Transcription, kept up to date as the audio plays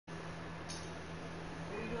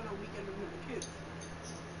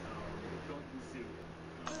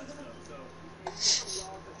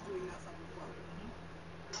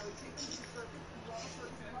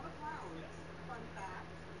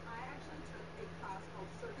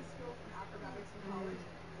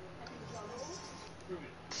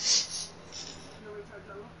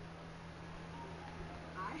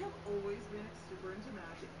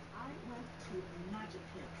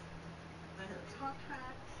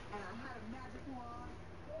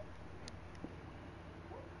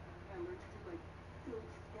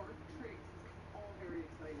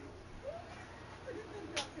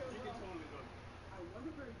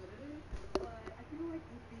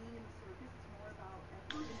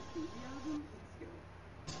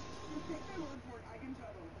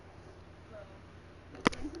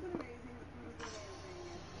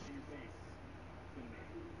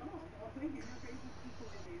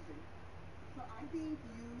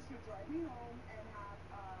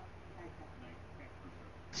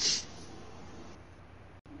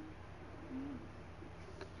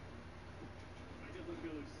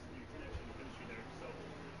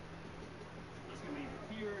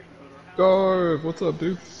Garv, what's up,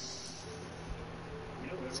 dude?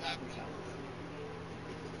 What's happening?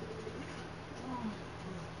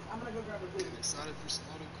 Getting excited for some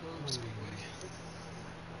auto club speedway.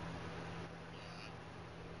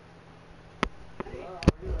 Figure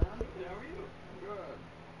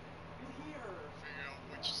out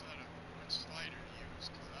which slider to use,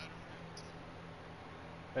 because I don't have a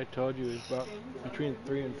clue. I told you it's about between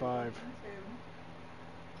 3 and 5.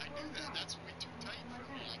 I knew that. That's way too tight for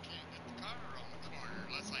me. I can't get the car around the corner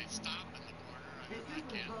unless I stop in the corner. I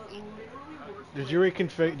can't. Did you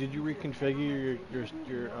reconfigure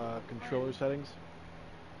your controller settings?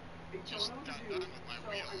 Just got done with my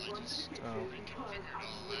wheel. I just reconfigured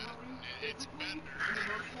all that. And it's a bender.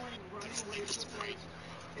 This thing's straight.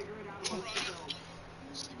 We'll run it.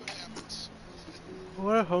 We'll see what happens.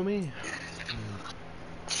 What up, homie?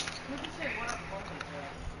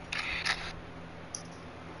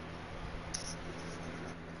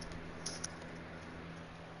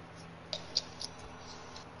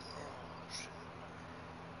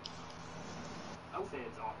 I would say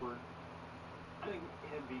it's awkward. I think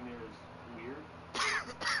him being there is weird.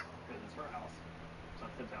 Because it's her house. It's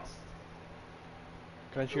not Tim's house.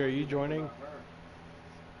 Country, are you joining?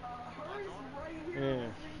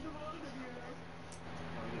 Yeah.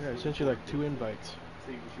 Yeah, I sent you like 2 invites.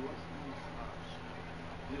 See what she wants.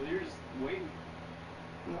 You're just waiting.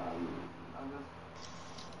 No, I'm just,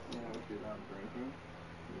 she's out drinking.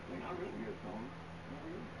 You think she should get home?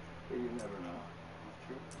 But you never know. That's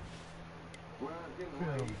true. Well, it's getting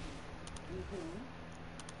late.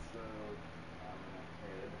 So, I'm gonna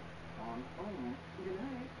head on home. Good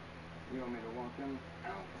night. You want me to walk in?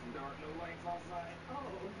 Out. It's dark, no lights outside. Oh,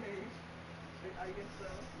 okay. I guess so.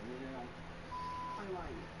 Yeah. I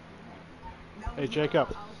like it. Hey, Jacob.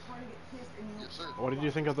 Yes, sir. What did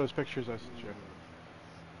you think of those pictures I sent you?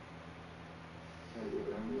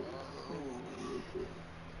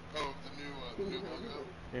 Oh, the new logo?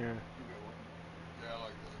 Yeah. Yeah, I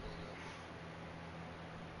like the new logo.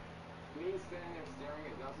 Me standing there staring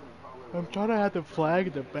at nothing and probably I'm trying to have the flag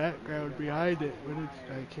in the background behind it, but I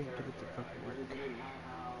can't get it to fucking work. I gotta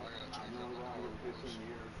change out my color course.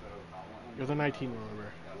 You're the 19,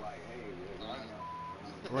 remember.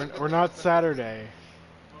 I know. We're not Saturday.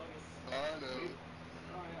 I know.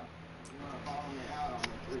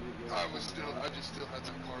 I just still had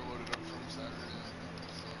that car loaded up from Saturday.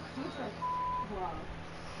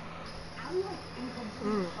 Jesus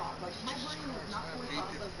Christ, I have 8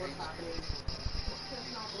 different paints here.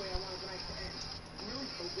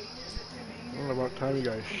 I don't know what time you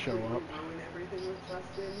guys show up.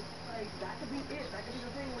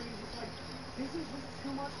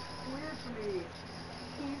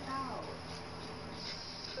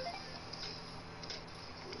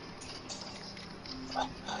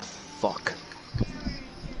 Fuck.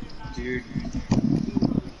 Dude.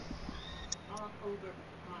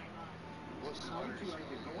 What sliders you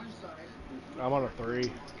on? I'm on a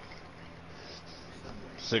 3.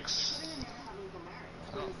 6.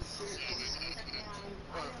 Oh, 7.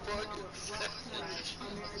 Fucking 7.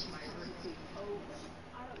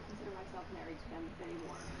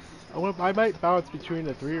 I might bounce between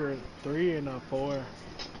a 3 and a 4.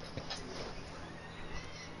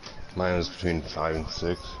 Mine was between 5 and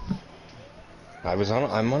 6.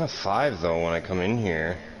 I'm on a 5 though when I come in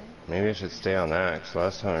here. Maybe I should stay on that, because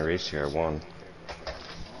last time I raced here I won.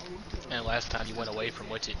 And last time you went away from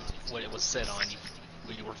what it was set on,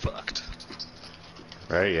 you were fucked.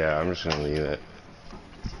 Right, yeah, I'm just gonna leave it.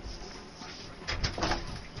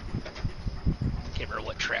 Can't remember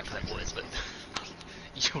what track that was, but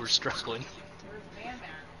you were struggling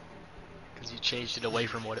because you changed it away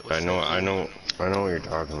from what it was. I know what you're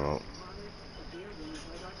talking about.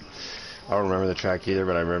 I don't remember the track either,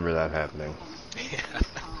 but I remember that happening. Yeah.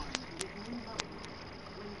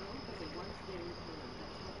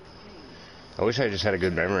 I wish I just had a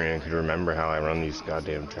good memory and could remember how I run these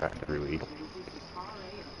goddamn tracks every week.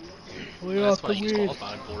 That's what you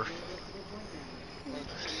qualified for.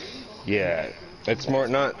 Yeah, it's more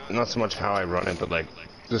not so much how I run it, but like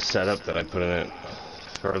the setup that I put in it,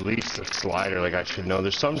 or at least the slider. Like I should know.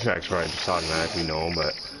 There's some tracks where I just automatically know,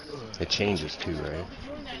 but it changes too, right?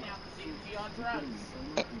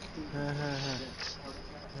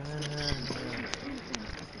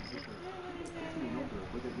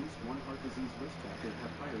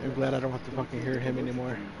 I'm glad I don't have to fucking hear him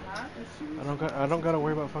anymore. I don't gotta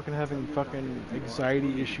worry about fucking having fucking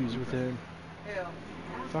anxiety issues with him.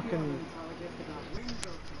 Fucking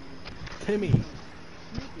Timmy.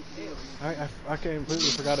 I completely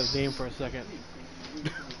forgot his name for a second.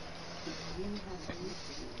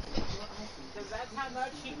 Because that's how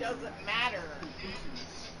much he doesn't matter.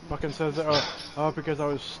 Fucking says that, oh, because I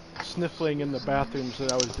was sniffling in the bathroom, so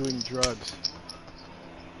I was doing drugs.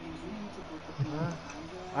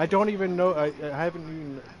 I don't even know. I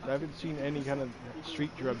haven't seen any kind of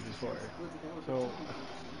street drugs before. So.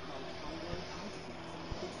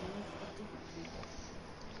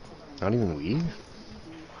 Not even weed?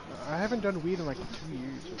 I haven't done weed in like 2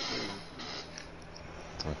 years or so.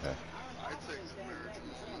 Okay.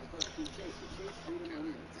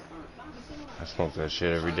 I smoke that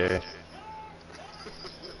shit every day.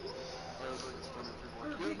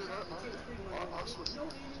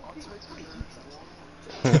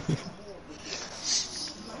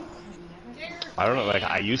 I don't know, like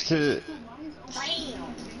I used to.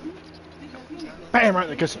 Bam! Right in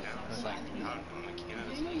the kisser.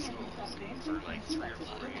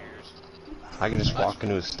 I can just walk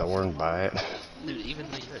into a store and buy it. Dude, even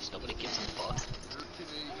the US, nobody gives a fuck.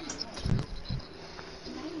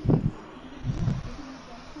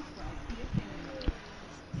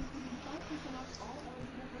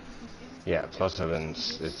 Yeah, plus I've been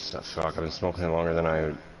smoking it longer than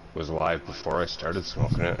I was alive before I started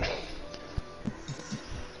smoking it.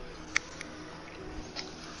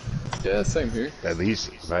 Yeah, same here. At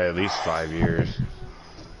least 5 years.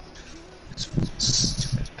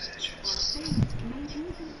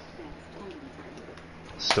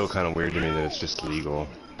 Still kind of weird to me that it's just legal.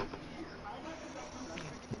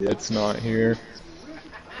 It's not here.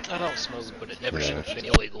 I don't smoke, but it never Yeah. should have been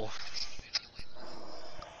illegal.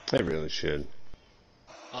 They really should.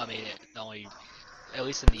 I mean, at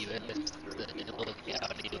least in the US, the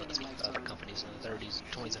illegality was with other companies in the 30s,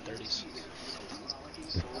 20s and 30s.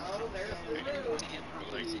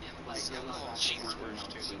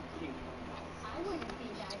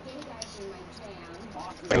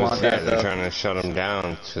 They're trying to shut them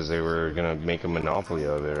down because they were gonna make a monopoly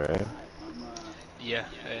of it, right? Yeah,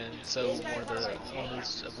 and so one of the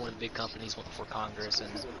owners of one of the big companies went before Congress,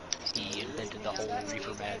 and he invented the whole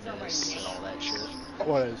reefer madness and all that shit.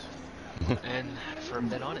 What is? And from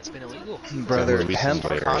then on, it's been illegal. Brother,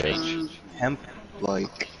 Releasing hemp,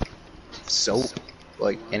 like soap,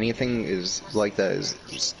 like anything is like that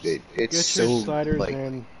it's Get so your sliders like.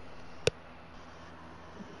 in.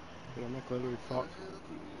 I'm not literally fucked.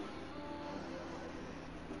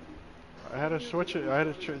 I had to switch it. I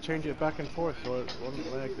had to change it back and forth so it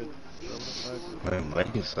wasn't like that. My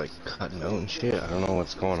leg is like cutting out and shit. I don't know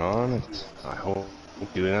what's going on. I hope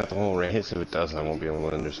doing that the whole race. If it doesn't, I won't be able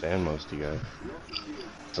to understand most of you guys.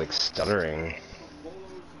 It's like stuttering.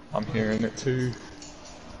 I'm hearing it too.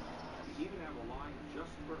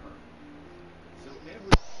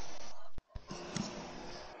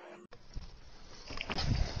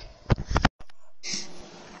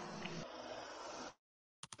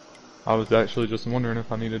 I was actually just wondering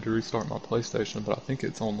if I needed to restart my PlayStation, but I think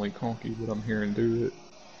it's only Conky that I'm hearing do it.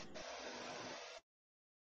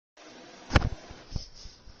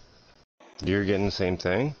 You're getting the same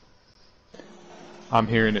thing? I'm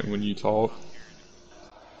hearing it when you talk.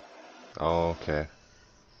 Oh, okay.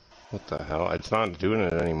 What the hell? It's not doing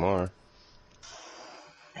it anymore.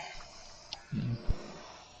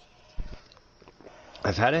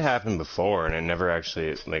 I've had it happen before, and it never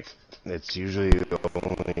actually, like, it's usually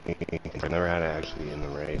only, I've never had it actually in the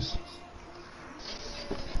race.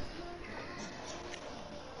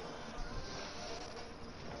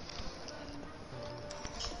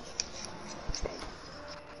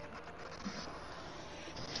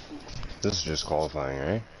 This is just qualifying,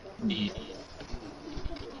 right? Yeah.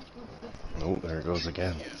 Oh, there it goes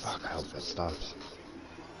again. Fuck, I hope that stops.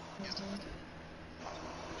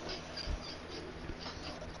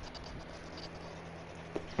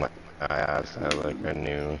 I asked that like I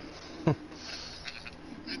knew.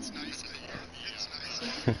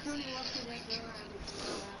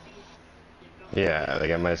 Yeah, like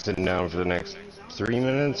am I sitting down for the next 3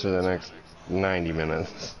 minutes or the next 90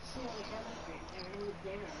 minutes?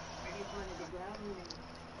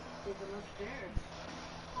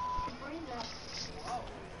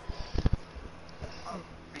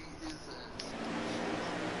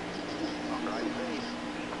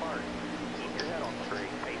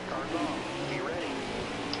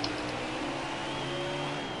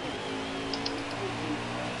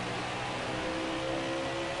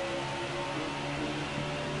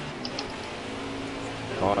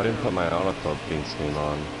 Oh, I didn't put my auto club pink scheme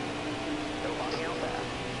on.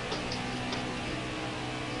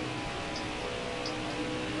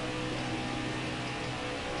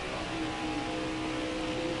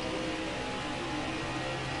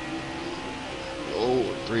 Oh,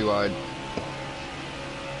 3 wide.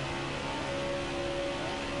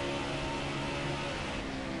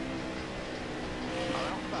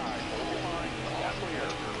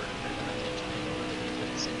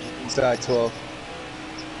 Inside 12.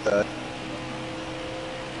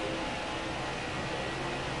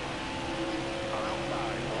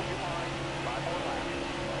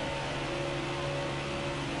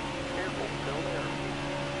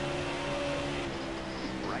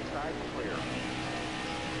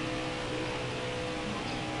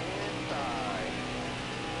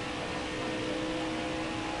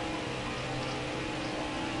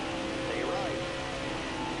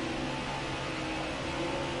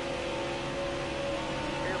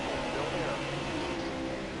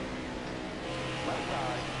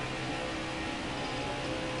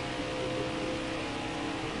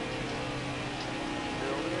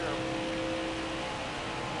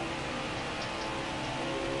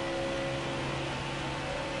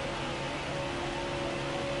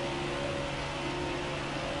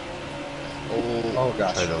 Oh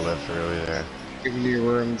gosh. Tried to lift early there. Giving you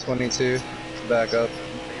room 22 to back up.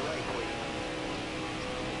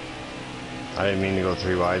 I didn't mean to go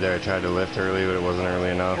 3 wide there. I tried to lift early, but it wasn't early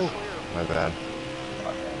enough. Oh. My bad.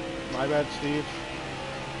 My bad, Steve.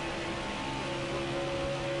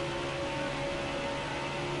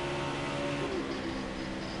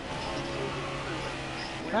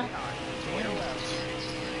 God damn.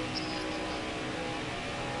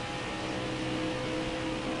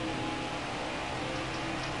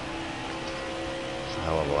 It's a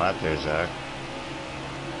hell of a lap there, Zach.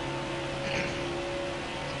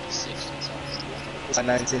 60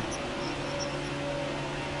 19.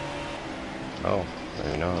 Oh,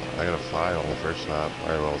 maybe not. I got a 5 on the first lap,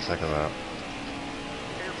 or well, second lap.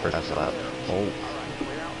 First lap. Oh.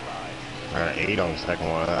 I got an 8 on the second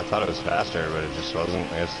one. I thought it was faster, but it just wasn't.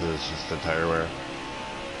 I guess it's just the tire wear.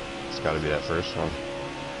 It's got to be that first one.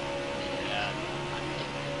 Yeah.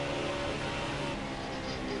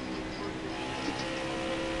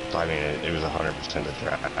 I mean, it was 100% the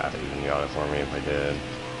track. It even got it for me if I did.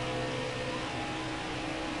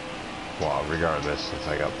 Well, regardless if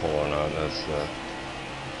I got pole or not, that's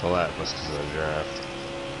the lap was because of the draft.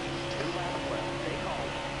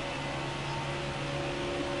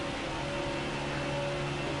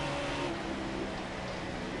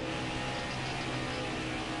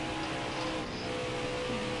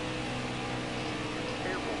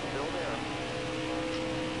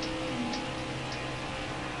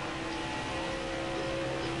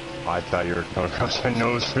 I thought you were coming across my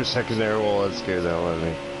nose for a second there. Well, that scared the hell out of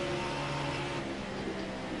me.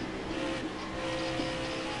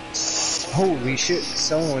 Holy shit,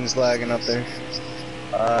 someone's lagging up there.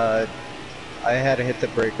 I had to hit the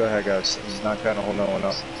brake. Go ahead, guys. It's not gonna hold no one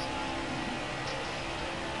up.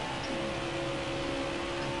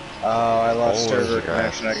 Oh, I lost server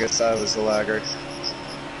connection. I guess I was the lagger.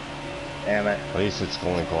 Damn it. At least it's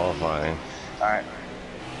only qualifying. Alright.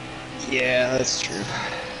 Yeah, that's true.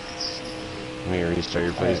 Let me restart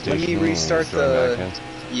your PlayStation. Let me restart the...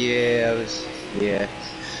 Yeah,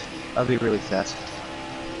 I'll be really fast.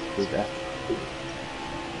 Be back.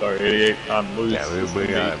 Sorry, 88, I'm losing. Yeah, we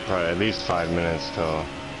got probably at least 5 minutes till...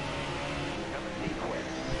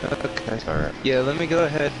 Okay. Start. Yeah, let me go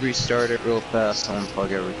ahead, restart it real fast,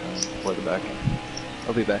 unplug everything, plug it back in.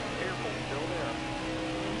 I'll be back.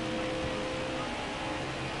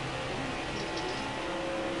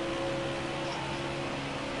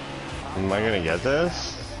 Am I gonna get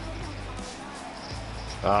this?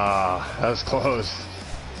 Ah, that was close.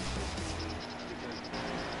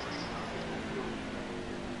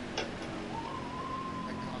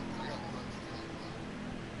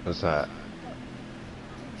 What's that?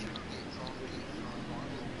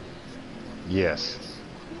 Yes.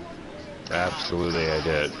 Absolutely I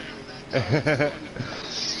did.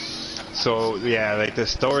 So yeah, like the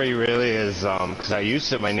story really is,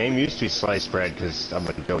 because my name used to be Sliced Bread because I'm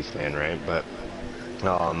a Joey fan, right? But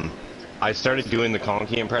I started doing the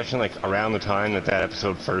Conky impression like around the time that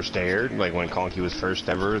episode first aired, like when Conky was first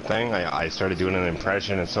ever thing. I started doing an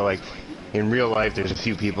impression, and so like in real life, there's a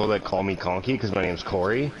few people that call me Conky because my name's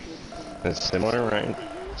Corey. And it's similar, right?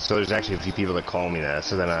 So there's actually a few people that call me that.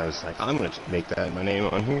 So then I was like, I'm gonna make that my name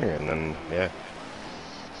on here, and then yeah.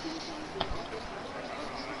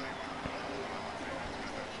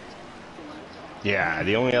 Yeah,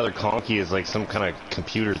 the only other Conky is like some kind of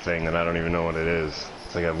computer thing that I don't even know what it is.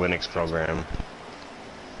 It's like a Linux program.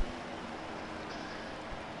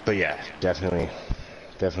 But yeah, definitely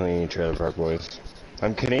Trailer Park Boys.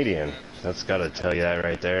 I'm Canadian. That's gotta tell you that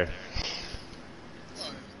right there.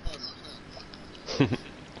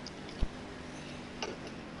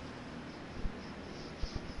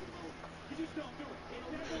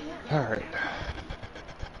 Alright.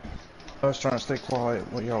 I was trying to stay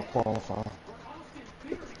quiet while y'all qualify.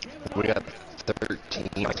 We got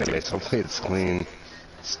 13 today, so hopefully it's clean.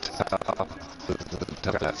 It's tough.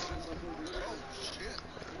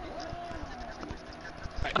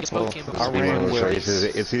 Well, I ran with races.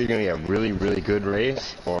 It's either going to be a really, really good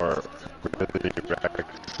race or really wrecked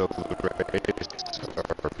race or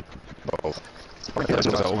both. It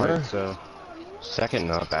was over. So Second,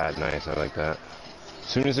 not bad. Nice. I like that. As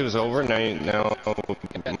soon as it was over, now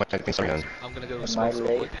my thing's done. I'm gonna go smoke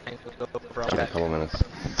real quick. In a couple minutes.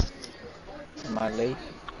 Am I late?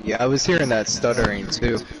 Yeah, I was hearing that stuttering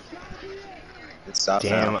too. It stopped.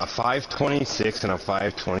 Damn, now. a 526 and a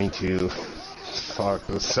 522. Fuck,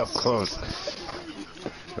 it was so close.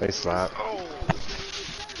 Nice slap.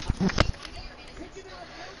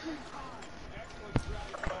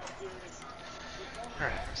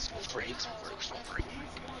 Alright, smoke break.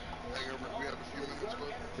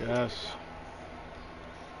 Yes.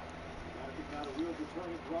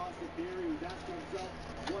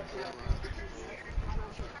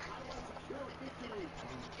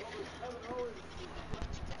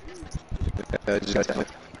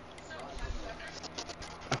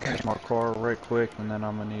 catch my car right quick and then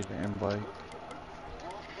I'm gonna need an invite.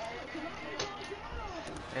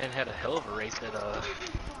 Man had a hell of a race at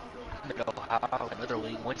Ohio, another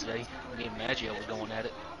league Wednesday. Me and Maggio were going at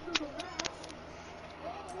it.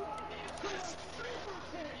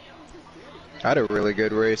 I had a really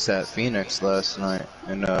good race at Phoenix last night,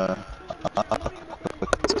 and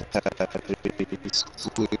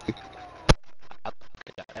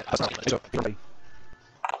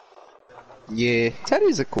yeah,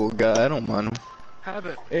 Teddy's a cool guy. I don't mind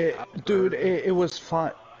him. Dude, it was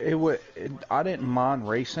fun. I didn't mind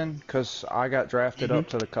racing because I got drafted up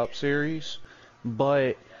to the Cup Series,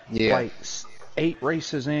 but like 8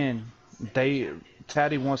 races in,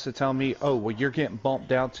 Taddy wants to tell me, oh, well, you're getting bumped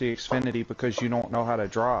down to Xfinity because you don't know how to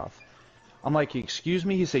drive. I'm like, excuse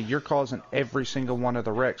me? He said, you're causing every single one of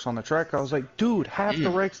the wrecks on the track. I was like, dude, half the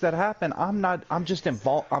wrecks that happen, I'm just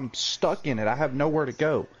involved, I'm stuck in it. I have nowhere to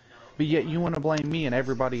go. But yet you want to blame me and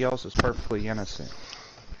everybody else is perfectly innocent.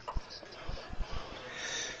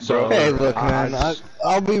 So, hey, look, man,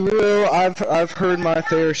 I'll be real. I've heard my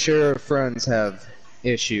fair share of friends have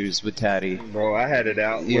issues with Taddy. Bro, I had it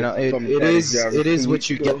out. You know, it is what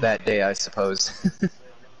you get that day, I suppose.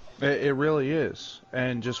 It really is.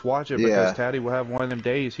 And just watch it because Taddy will have one of them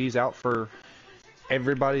days he's out for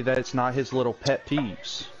everybody that's not his little pet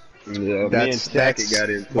peeves. Yeah, that's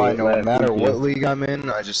why no matter what league I'm in,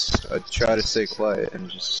 I try to stay quiet and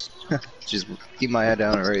just keep my head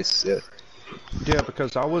down and race. Yeah,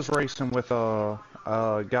 because I was racing with a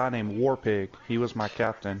guy named Warpig. He was my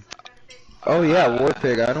captain. Oh yeah,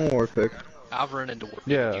 Warpig. I know Warpig. I've run into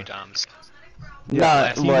Warpig a few times.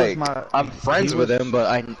 Yeah, I'm friends with him,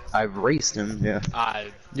 but I've raced him. Yeah.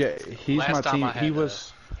 He's my team. He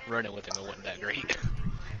was running with him. It wasn't that great.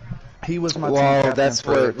 He was my team captain. That's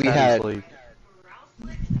what we had. League.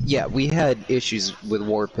 Yeah, we had issues with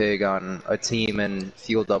Warpig on a team in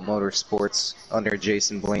Field Up Motorsports under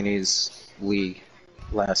Jason Blaney's league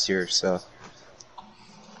last year. So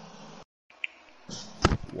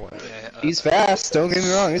he's fast. Don't get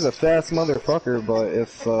me wrong. He's a fast motherfucker. But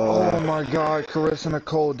if oh my God, Carissa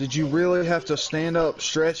Nicole, did you really have to stand up,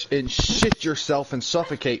 stretch, and shit yourself and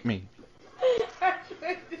suffocate me?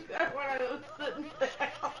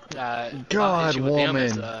 God,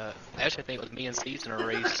 woman. I actually think it was me and Steve in a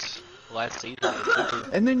race last season.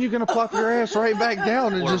 And then you're gonna plop your ass right back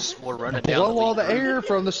down and just blow all the air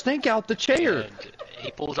from the stink out the chair. And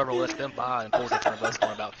he pulls over to let them by and pulls in front of us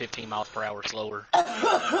going about 15 miles per hour slower.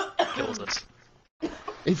 Kills us.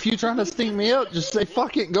 If you're trying to stink me up, just say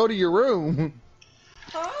fuck it and go to your room.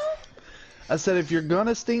 I said, if you're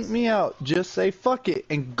gonna stink me out, just say fuck it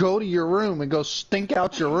and go to your room and go stink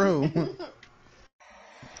out your room.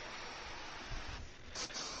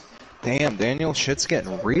 Damn, Daniel, shit's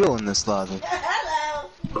getting real in this lobby. Hello.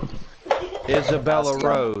 Isabella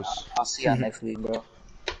Rose. I'll see y'all next week, bro.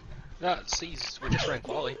 No, C's, we're just running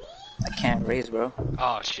quality. I can't raise, bro.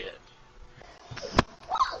 Oh, shit.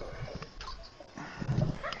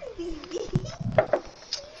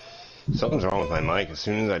 Something's wrong with my mic. As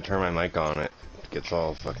soon as I turn my mic on, it gets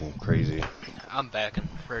all fucking crazy. I'm back and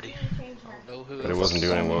ready. I don't know who. But it wasn't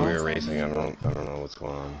doing it while we were racing. I don't know what's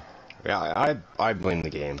going on. Yeah, I blame the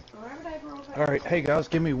game. Alright, hey guys,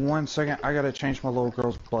 give me 1 second. I gotta change my little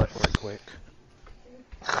girl's butt right quick.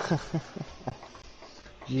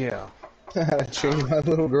 Yeah. I gotta change my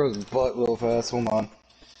little girl's butt real fast. Hold on.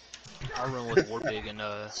 I run with Warpig and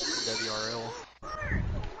WRL.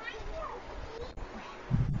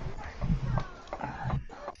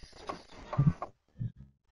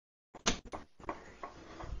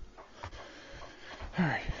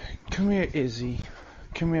 Alright, come here, Izzy.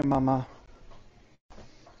 Come here, Mama.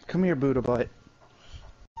 Come here, Buddha butt.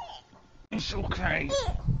 It's okay.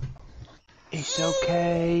 It's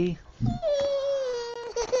okay.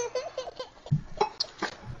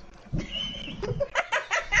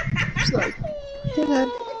 She's like, Dad,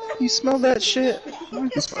 you smell that shit?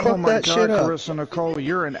 Just Oh fuck my that God, shit up. Carissa Nicole,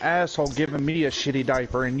 you're an asshole giving me a shitty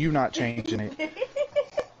diaper and you not changing it.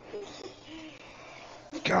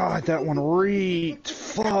 God, that one reeked.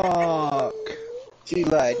 Fuck. She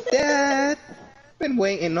like, Dad, been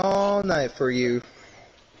waiting all night for you.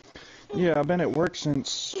 Yeah, I've been at work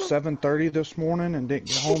since 7:30 this morning and didn't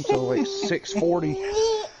get home till like 6:40.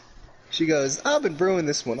 She goes, I've been brewing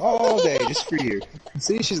this one all day just for you.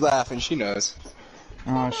 See, she's laughing. She knows.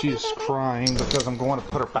 She's crying because I'm going to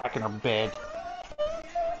put her back in her bed.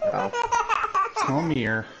 Oh. Come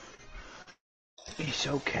here. It's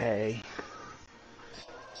okay.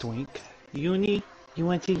 Twink. Uni? You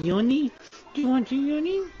want to uni? Do you want to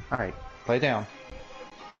uni? Alright, lay down.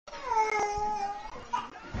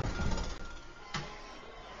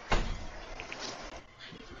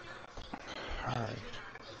 Alright.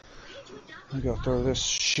 I'm gonna throw this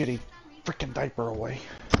shitty freaking diaper away.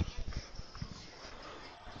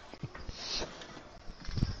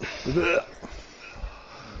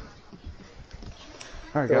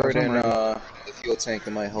 Alright Throw guys, it I'm in ready. the fuel tank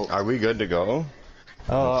in my hope. Are we good to go?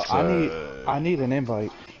 I need an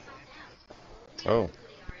invite. Oh.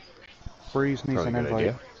 Breeze needs Probably an a good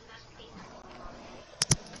invite. idea.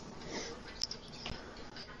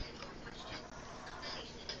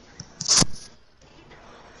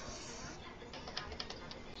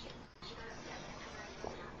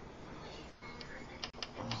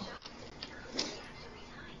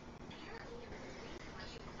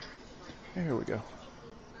 Here we go.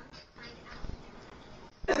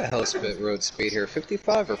 What the hell spit road speed here?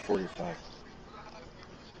 55 or 45?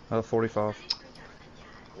 45. 45.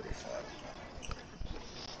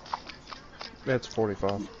 That's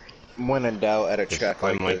 45. When in doubt at a If track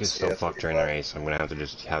my like mic this, is still yeah, fucked during the race, I'm gonna have to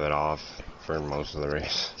just have it off for most of the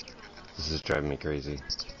race. This is driving me crazy.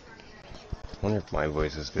 I wonder if my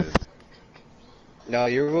voice is good. No,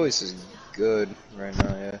 your voice is good right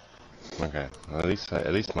now, yeah. Okay, well,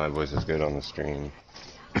 at least my voice is good on the stream.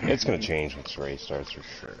 It's gonna change once the race starts for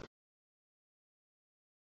sure.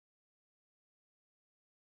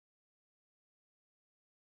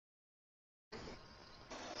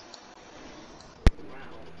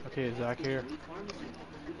 Okay, is Zach here?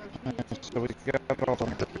 So we got all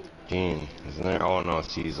the... Gene, isn't there? Oh no,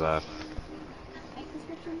 C's left.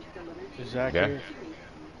 Is Zach Okay. here?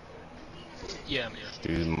 Yeah, I'm here.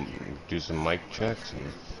 Do some mic checks and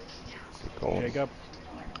get going. Jacob?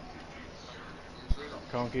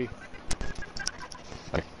 Conky?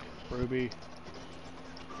 Hi. Ruby?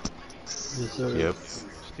 Yes, sir. Yep.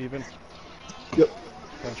 Steven? Yep.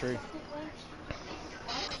 Country?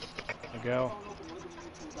 Miguel?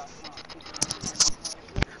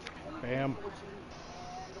 Bam?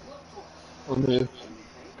 I'm here.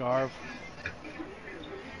 Garv?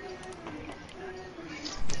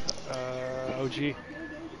 OG?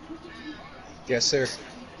 Yes, sir.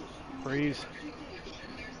 Breeze?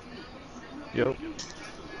 Yep. Okay,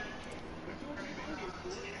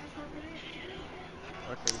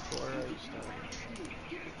 before I start.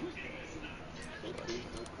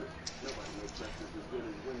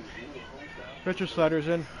 Put your sliders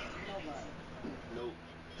in.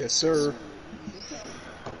 Yes, sir.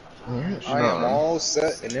 Alright, I am all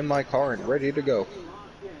set and in my car and ready to go.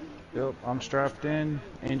 Yep, I'm strapped in.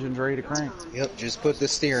 Engine's ready to crank. Yep, just put the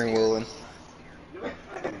steering wheel in.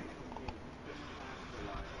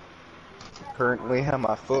 currently have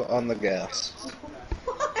my foot on the gas.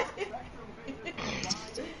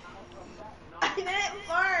 I didn't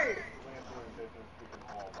fart.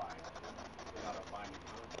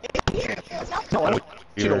 I want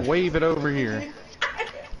you to wave it over here.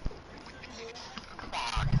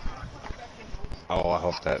 Oh, I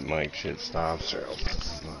hope that mic shit stops, or else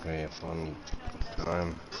it's not gonna be a fun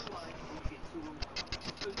time.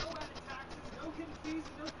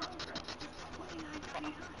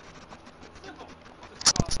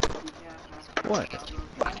 What?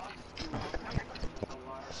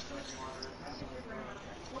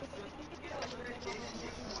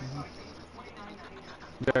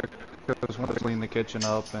 Yeah, because when I clean the kitchen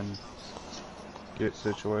up and get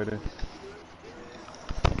situated.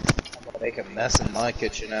 I'm gonna make a mess in my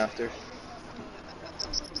kitchen after.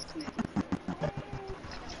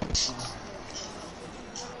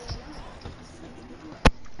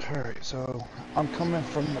 Alright, so I'm coming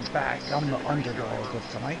from the back. I'm the underdog of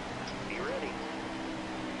tonight.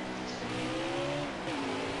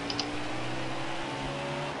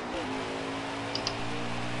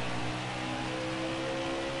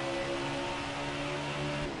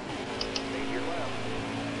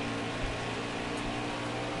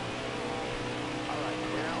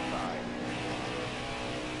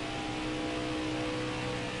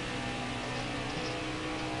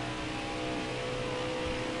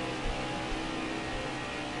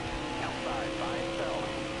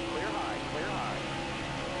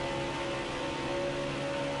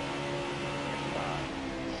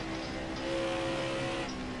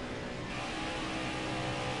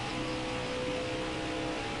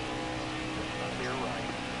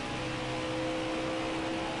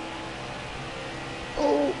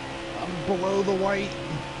 Oh, I'm below the white.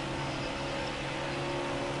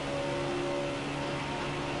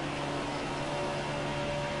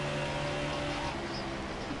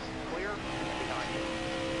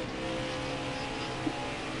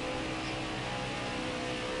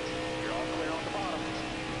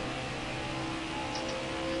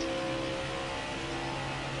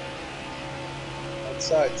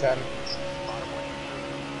 Outside, 10.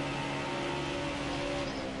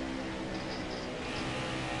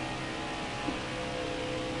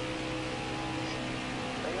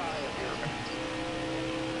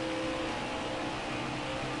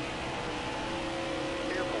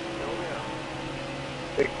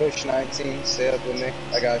 Big push 19, stay up with me.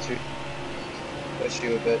 I got you. Push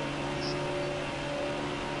you a bit.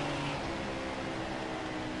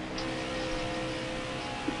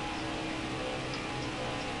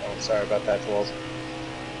 Oh, sorry about that, 12.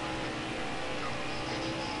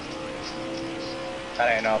 I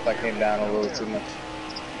didn't know if I came down a little too much.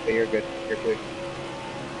 But you're good. You're good.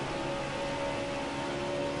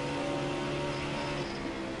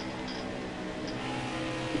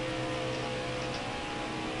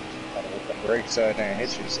 Gotta hit the brakes so I didn't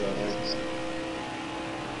hit you so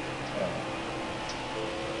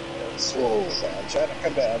slow down. Trying to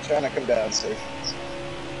come down. Trying to come down, sir.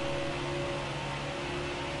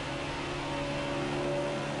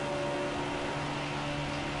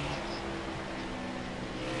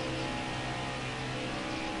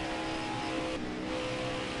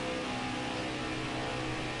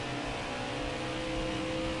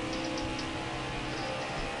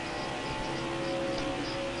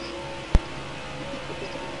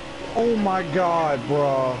 Oh my god,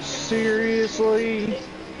 bruh. Seriously?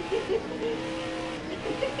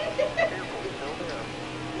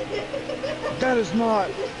 That is not...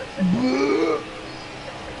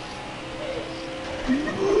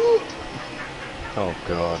 Oh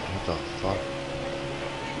god, what the fuck?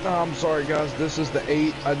 I'm sorry guys, this is the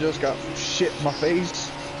 8. I just got shit in my face.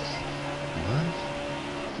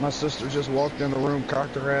 What? My sister just walked in the room,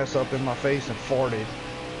 cocked her ass up in my face and farted.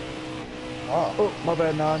 Oh, my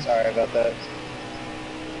bad, Nod. Sorry about that.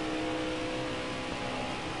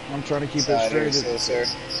 I'm trying to keep Side it straight. still, sir.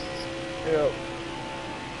 Yep.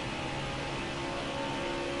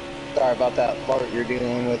 Sorry about that fart you're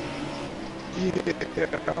dealing with.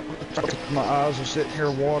 Yeah, my eyes are sitting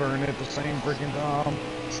here watering at the same freaking time.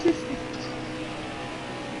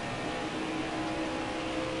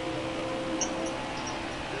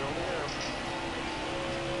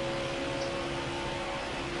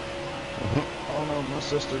 Oh no, my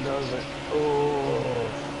sister does it. Oh.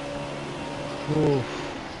 Oof.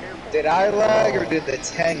 Did I lag or did the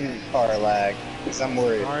 10 car lag? Because I'm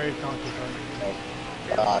worried. Alright, Conky.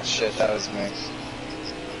 Ah, shit, that was me.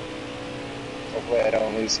 Hopefully I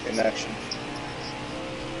don't lose connection.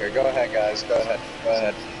 Here, go ahead, guys. Go ahead. Go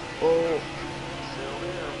ahead. Oh.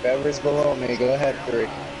 Whoever's below me, go ahead, 3.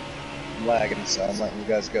 I'm lagging, so I'm letting you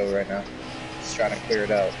guys go right now. Just trying to clear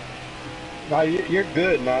it out. No, you're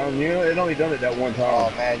good, man. You know, it only done it that one Oh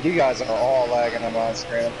time. man, you guys are all lagging on my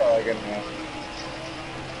screen. I'm probably gonna.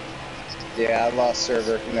 Yeah, I lost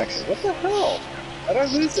server connection. What the hell? How'd I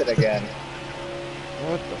lose it again?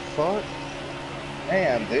 What the fuck?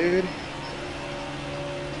 Damn, dude.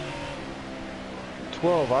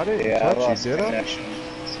 12, I didn't Yeah, I touch you, lost did I? connection.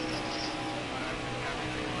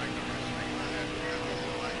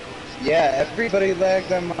 Yeah, everybody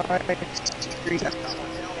lagged on my screen.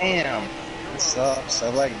 Damn. This sucks. I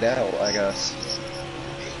lagged out, I guess.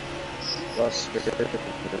 Lost server.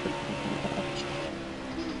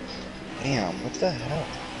 Damn, what the hell?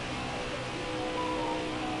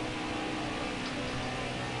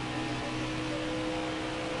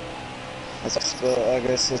 I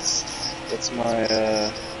guess it's my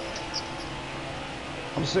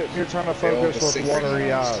I'm sitting here trying to failed focus the with watery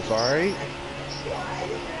synchronized. eyes, alright?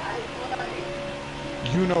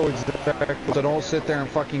 You know exactly. So don't sit there and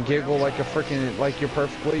fucking giggle like a freaking, like you're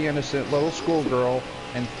perfectly innocent little schoolgirl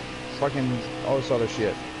and fucking all this other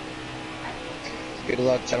shit. Good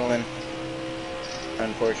luck, gentlemen.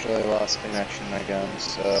 Unfortunately, lost connection again,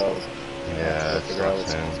 so Yeah, we'll that figure out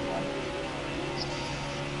sucks, what's man. going on.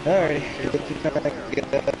 Alright,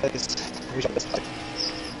 good night, guys.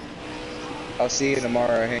 I'll see you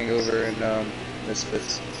tomorrow, Hangover and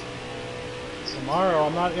Misfits. Tomorrow,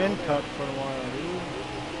 I'm not in cut for tomorrow, dude.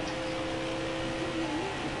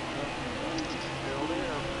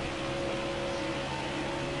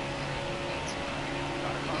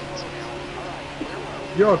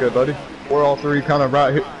 You're all good, buddy. We're all three kind of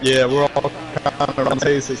right here. Yeah, we're all kind of around the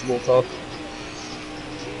pace. It's a little tough.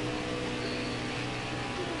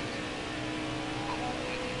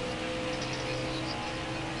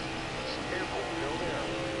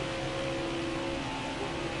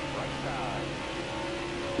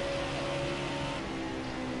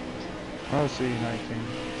 I'll see you, 19.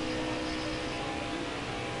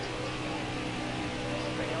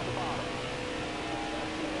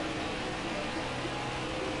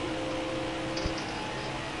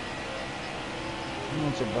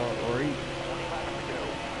 That's about right.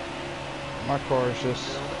 My car is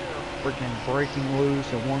just freaking breaking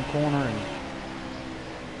loose in one corner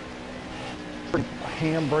and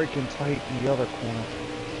handbraking tight in the other corner.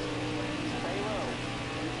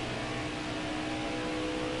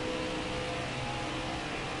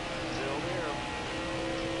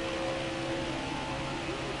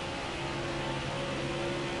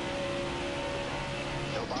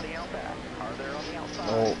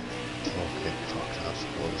 Oh, okay, fuck, that was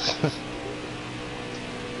close.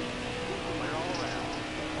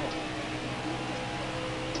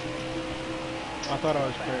 I thought I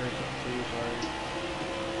was clear for you, sorry.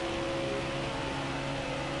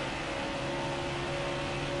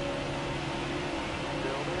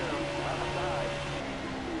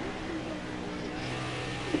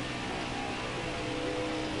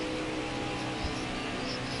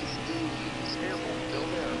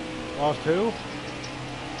 Lost two?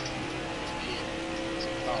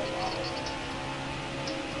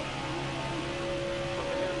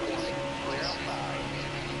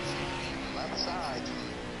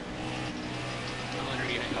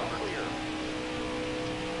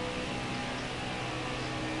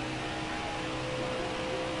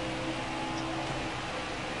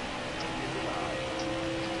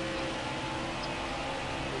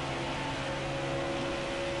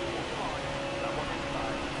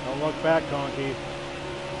 Don't look back, Donkey.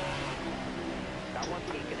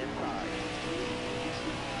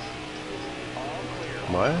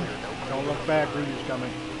 What? Don't look back, Rudy's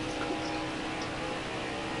coming.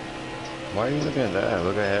 Why are you looking at that?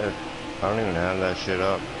 Look ahead. I don't even have that shit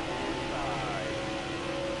up.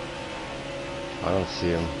 I don't see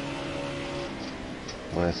him.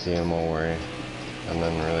 When I see him, I'll worry. And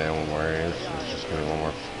then really I won't worry. It's just gonna be one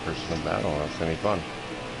more person to battle. That's gonna be fun.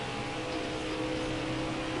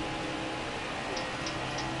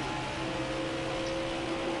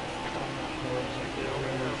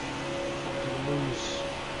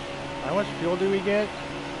 How much fuel do we get?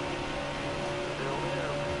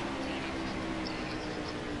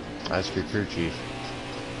 Ask your crew chief.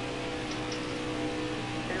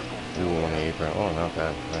 Ooh, on the apron. Oh, not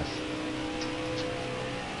bad. Nice.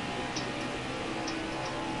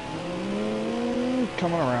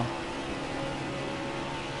 Coming around.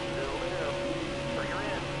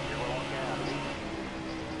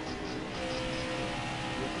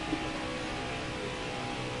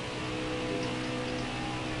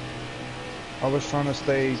 I was trying to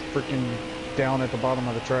stay freaking down at the bottom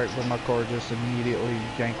of the track, but my car just immediately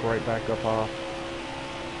yanked right back up high.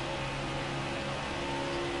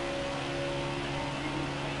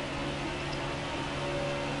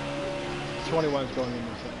 21's going in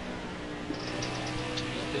this thing.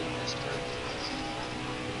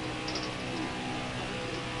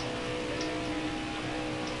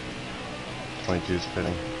 .22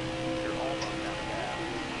 spinning.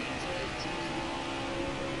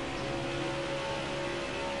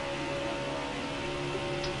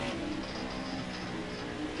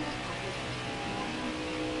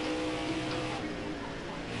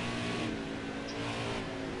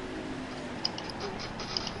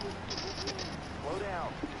 Slow down.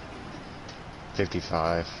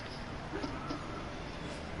 55.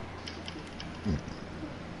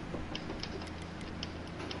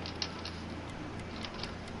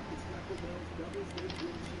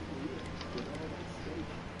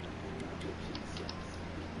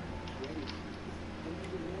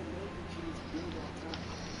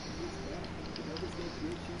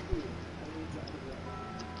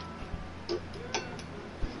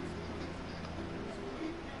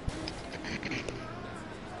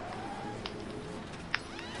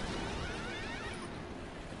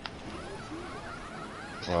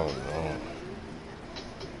 Oh no.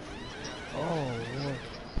 Oh Lord.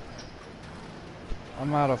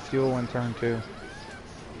 I'm out of fuel in turn 2.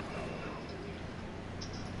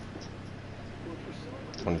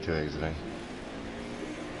 22 exiting.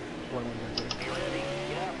 21 exiting. Be ready.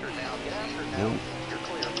 Get after it now. Get after it now. Nope. You're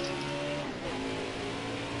clear.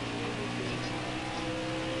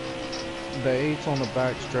 The 8's on the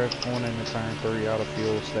back stretch going into turn 3 out of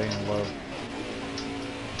fuel, staying low.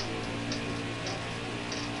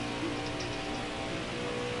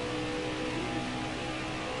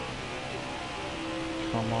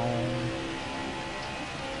 Come on.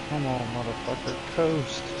 Come on, motherfucker.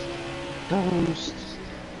 Coast. Coast.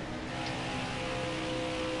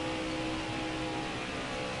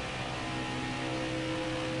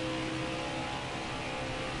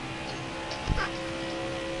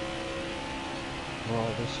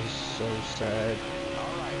 Oh, this is so sad.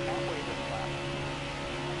 Alright, halfway this lap.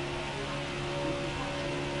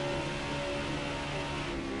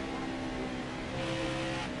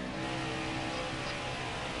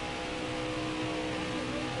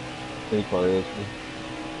 Any car is.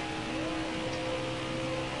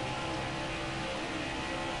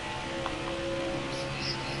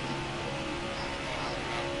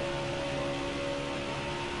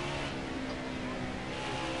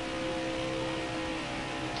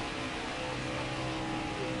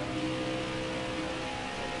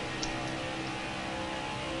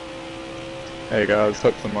 Hey guys,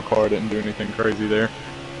 hopefully my car didn't do anything crazy there.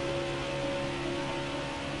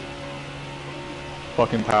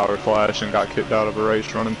 Fucking power flash and got kicked out of a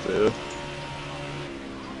race running 5th.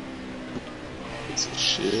 Piece of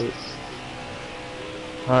shit.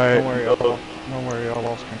 Alright, Don't worry, I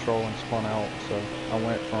lost control and spun out, so I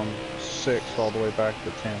went from 6th all the way back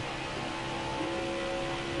to 10th.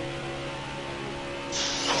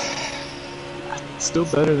 Still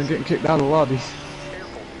better than getting kicked out of the lobby.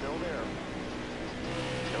 Careful, still there.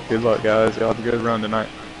 Good luck guys, y'all have a good run tonight.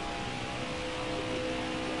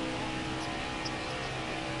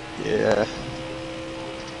 Yeah.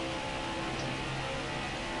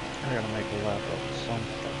 I gotta make a lap of some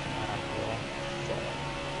fucking alcohol.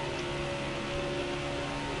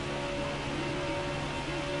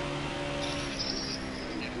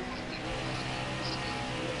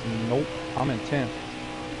 Nope, I'm in 10th.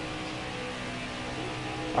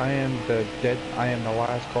 I am the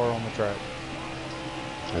last car on the track.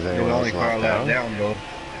 Is anyone else locked down? though.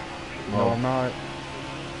 No, I'm not.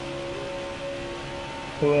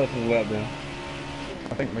 Who else is lap down?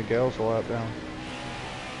 I think Miguel's a lap down.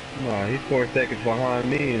 No, he's 4 seconds behind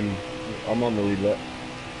me, and I'm on the lead lap.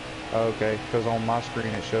 Okay, because on my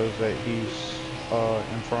screen it shows that he's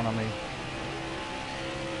in front of me.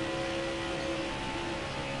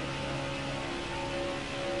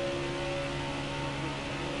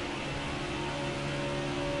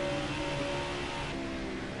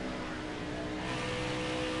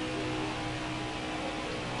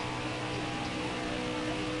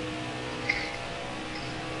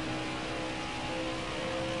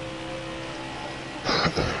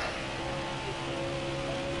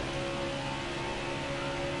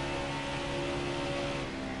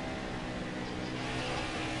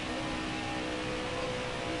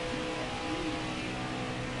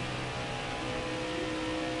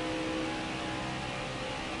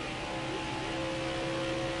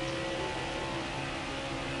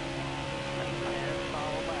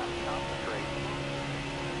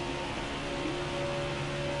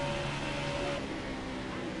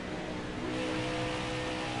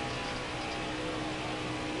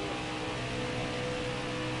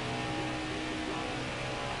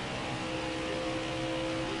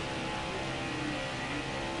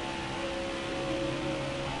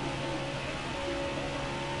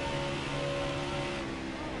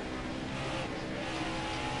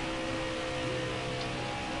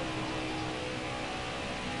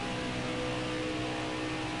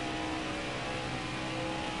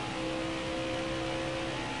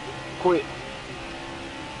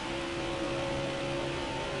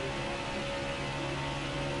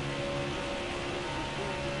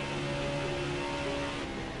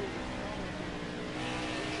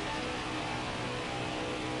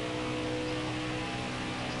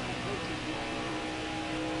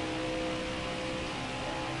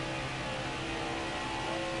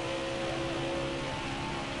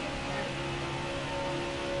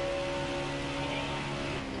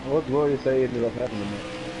 What Gloria say ended up happening next?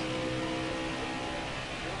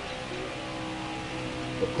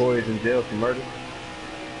 But Corey's in jail for murder.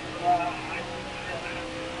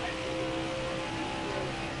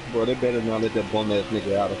 Bro, they better not let that bum ass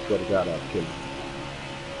nigga out. I swear to God, I'll kill him.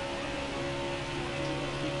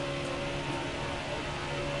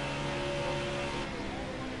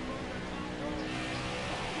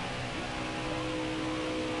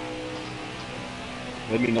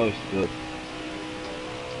 Let me know if she does.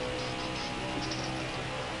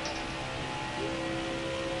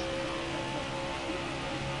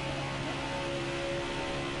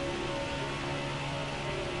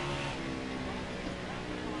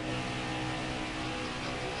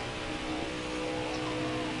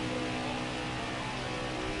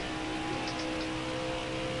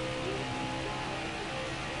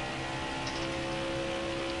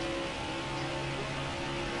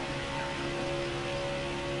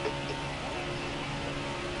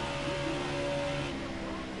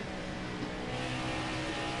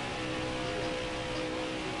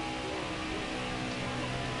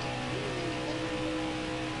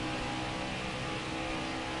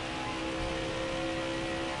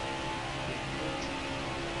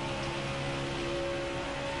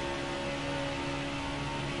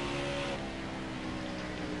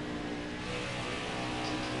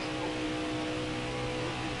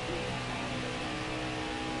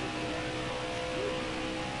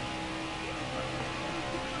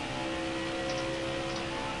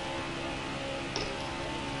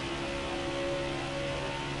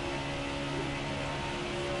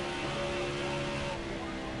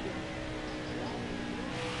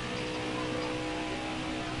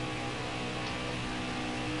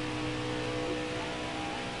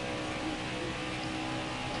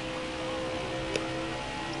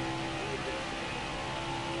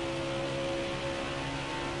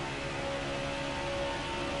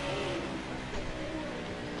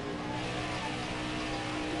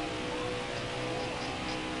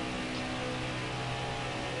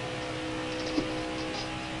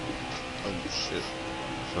 Oh shit.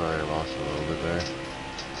 Sorry, I lost a little bit there.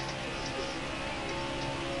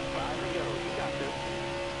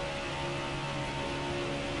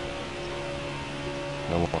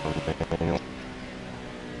 No more manual.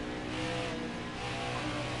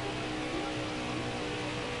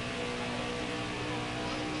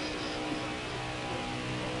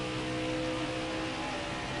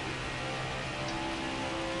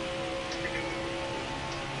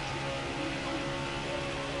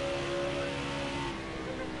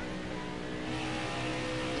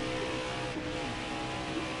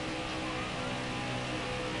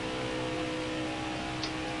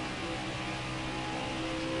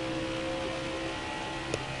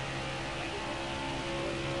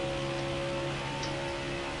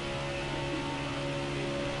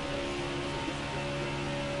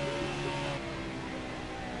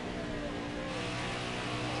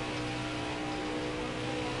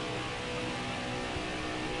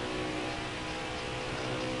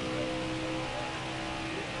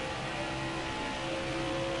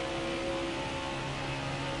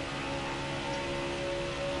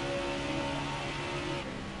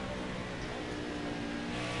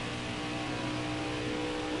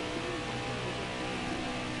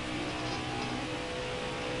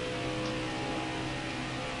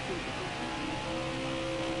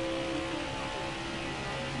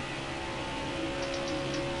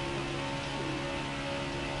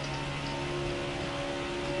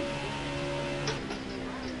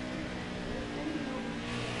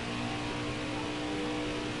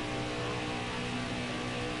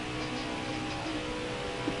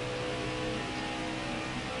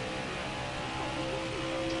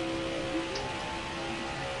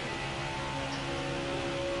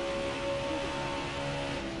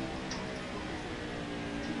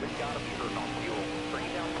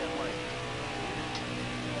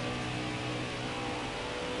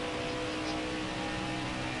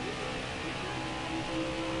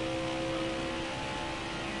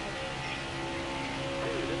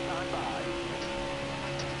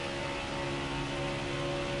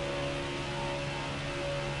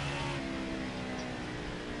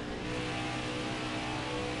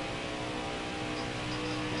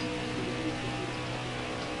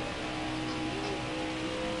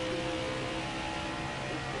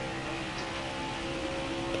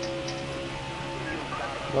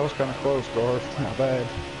 That was kind of close, Garth. My bad.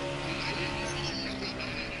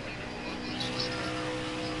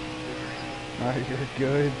 Nah, you're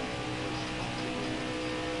good.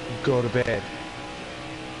 Go to bed.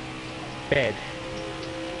 Bed.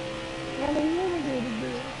 I don't want to go to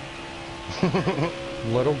bed.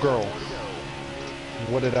 Little girl.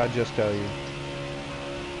 What did I just tell you?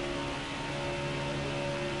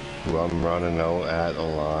 Well, I'm running out at the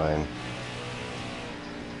line.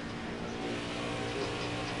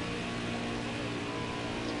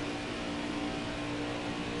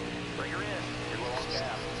 Bring her in. You're low on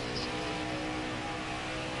gas.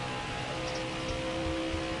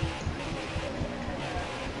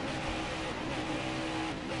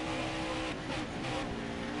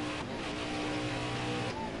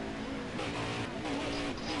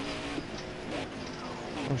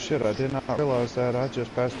 Oh shit, I did not realize that. I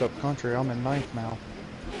just passed up country. I'm in ninth now.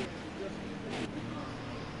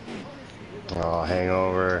 Oh,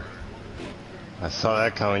 hangover. I saw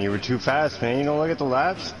that coming. You were too fast, man. You don't look at the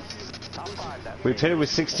laps. We pitted with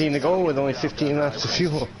 16 to go with only 15 laps of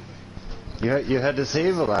fuel. You had to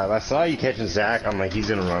save a lap. I saw you catching Zach. I'm like, he's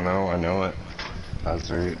gonna run out. I know it. That's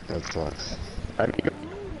right. That sucks.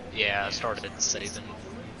 Yeah, I started saving.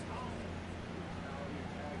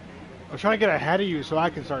 I'm trying to get ahead of you so I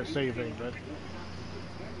can start saving, but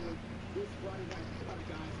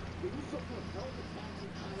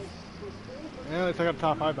yeah, at least I got a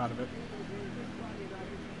top 5 out of it.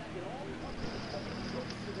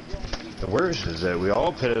 The worst is that we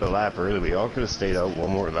all pitted a lap early. We all could have stayed out one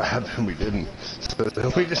more lap, and we didn't.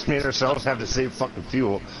 So we just made ourselves have to save fucking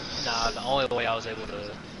fuel. Nah, the only way I was able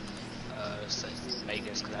to make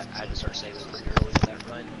this because I had to start saving pretty early for that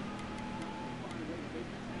run.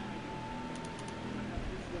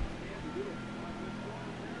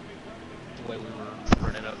 The way we were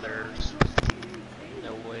running up there,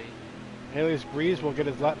 no way. Alias Breeze will get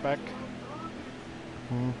his lap back.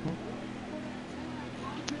 Mm-hmm.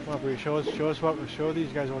 Come on, Breeze, show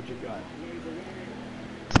these guys what you got.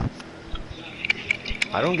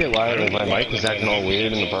 I don't get why my mic is acting all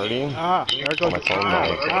weird in the party. Ah, there it goes. On my phone,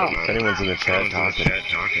 if anyone's in the chat talking,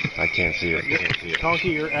 I can't see it. Conky,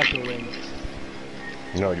 you're echoing.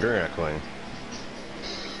 No, you're echoing.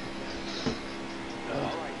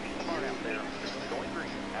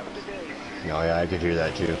 No, yeah, I could hear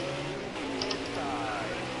that too.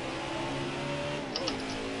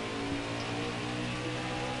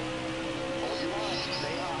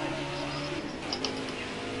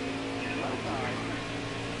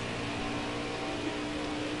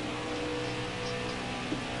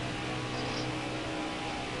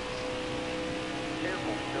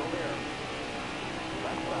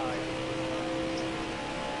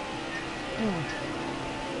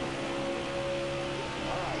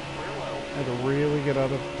 I had to really get out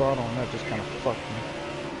of the throttle, and that just kind of fucked me.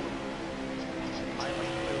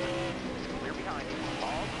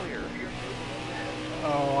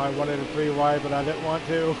 Oh, I wanted a 3 wide, but I didn't want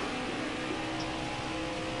to.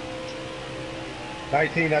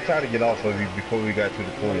 19, I tried to get off of you before we got to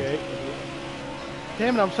the 20.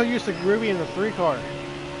 Damn it, I'm so used to groovy in the 3 car.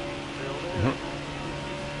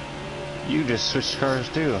 You just switched cars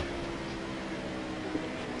too.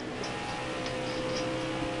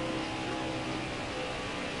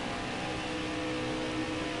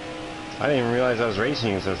 I didn't even realize I was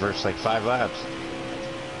racing you for the first like 5 laps.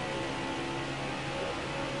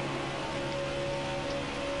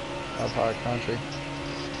 Up high country.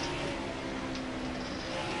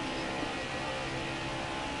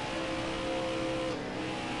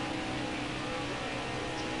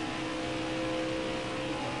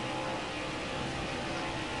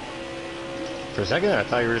 For a second, I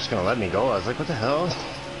thought you were just gonna let me go. I was like, what the hell?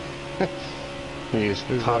 You just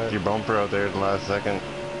popped your bumper out there at the last second.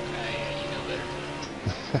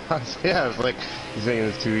 Yeah, I was like, he's making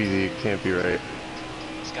this too easy. It can't be right.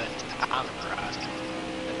 It's got a time horizon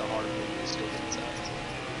and the hard move is still inside.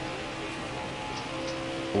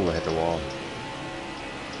 Ooh, I hit the wall.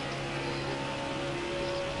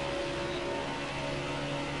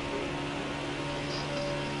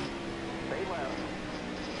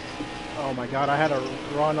 Oh my god, I had a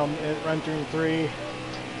run through 3.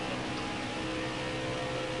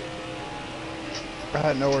 I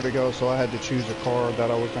had nowhere to go, so I had to choose a car that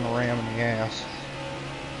I was going to ram in the ass.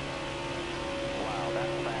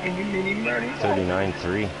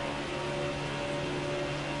 39.3.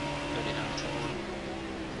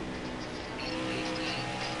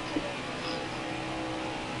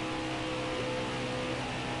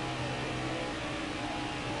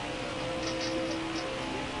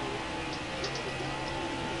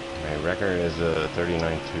 My record is a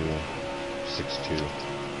 39.262.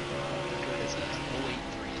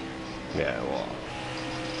 Yeah, well.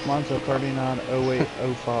 Mine's a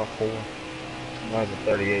 39.08054. Mine's a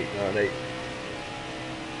 38.98.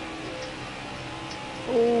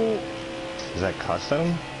 Oh. Is that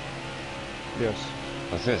custom? Yes.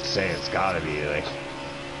 I was gonna say it's gotta be like.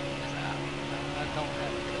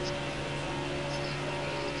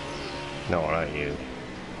 No, not you.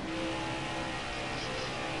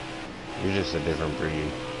 You're just a different breed.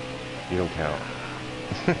 You don't count.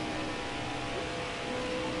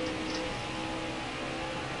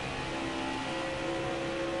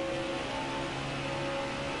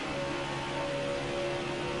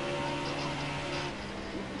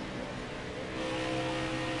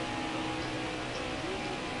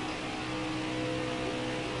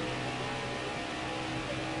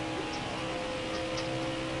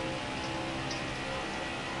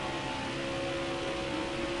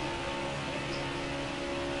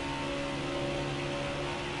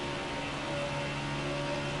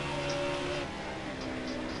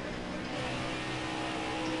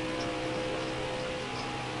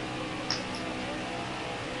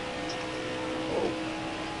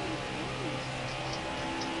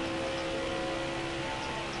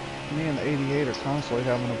 Me and the 88 are constantly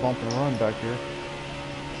having a bump and run back here.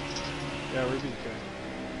 Yeah, Ruby's good.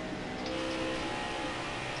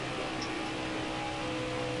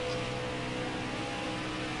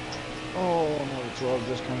 Oh, no, the 12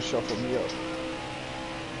 just kind of shuffled me up.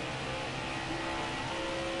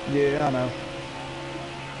 Yeah, I know.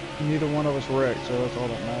 Neither one of us wrecked, so that's all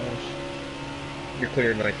that matters. You're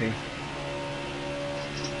clear, 19.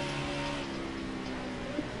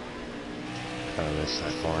 Kind of missed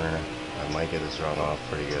that corner. I might get this run off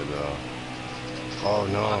pretty good though. Oh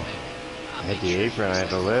no! I hit the apron. I had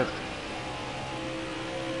to lift.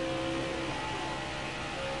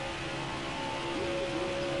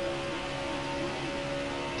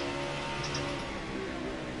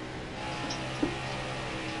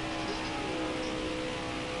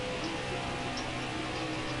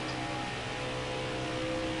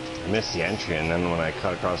 I missed the entry, and then when I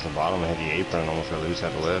cut across the bottom, I hit the apron and almost got loose.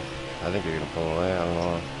 Had to lift. I think you're gonna pull away. I don't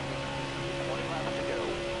know.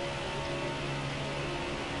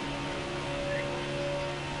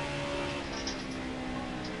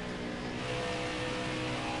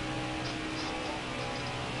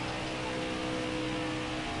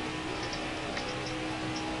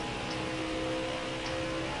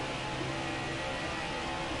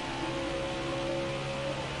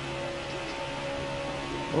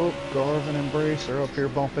 Oh, Garvin and Brace are up here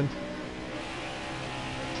bumping.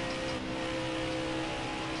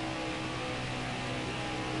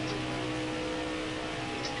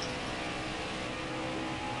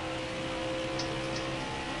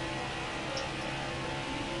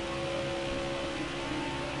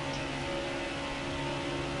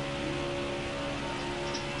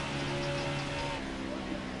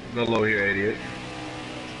 No low here, 88.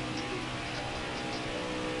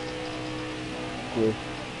 Cool.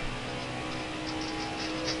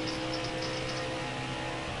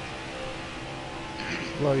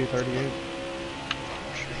 Low you 38.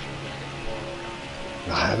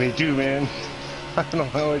 Me too, man. I don't know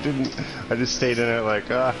how I didn't. I just stayed in it like,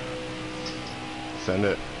 send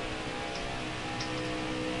it.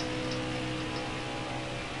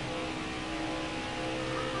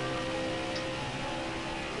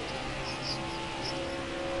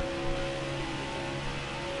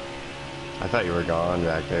 I thought you were gone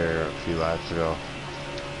back there a few laps ago.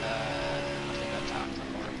 I think I topped the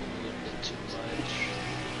mark a little bit too much.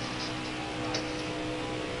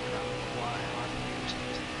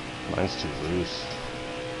 Mine's too loose.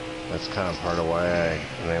 That's kind of part of why I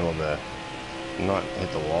am able to not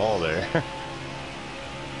hit the wall there.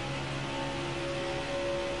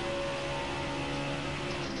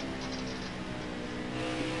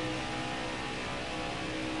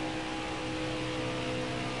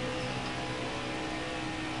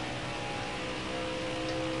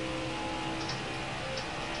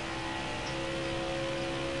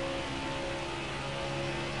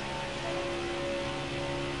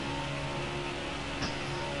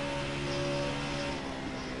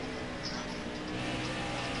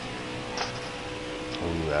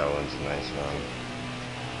 Ooh, that one's a nice run.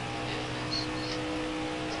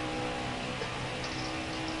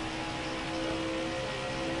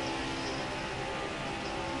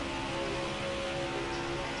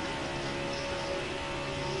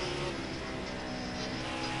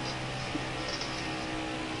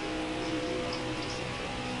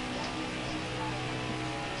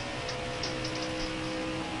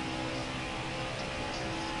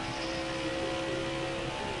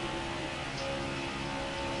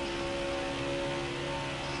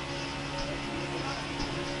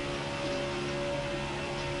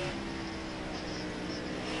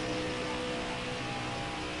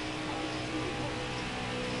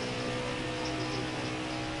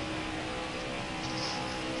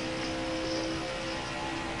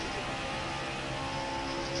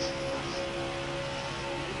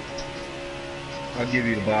 I'll give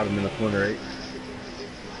you the bottom in the corner 8.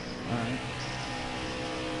 Alright.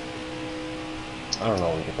 I don't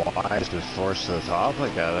know why it's just forced to the top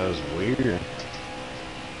like that. That was weird.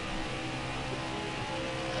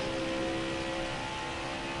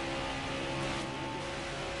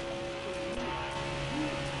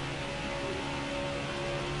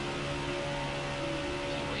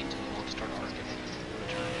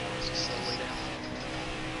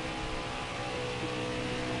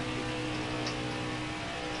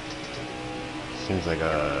 Seems like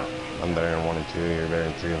I'm better in 1 and 2, you're better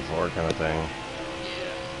in 3 and 4 kind of thing.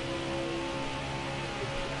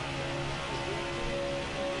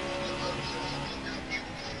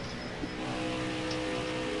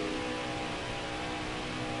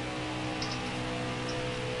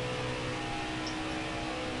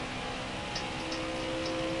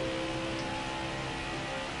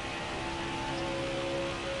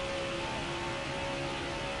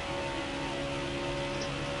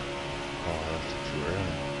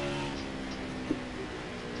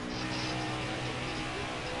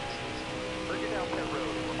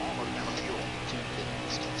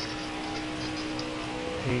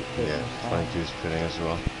 Yeah, 22's pitting as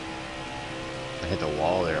well. I hit the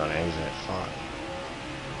wall there on exit. Fuck.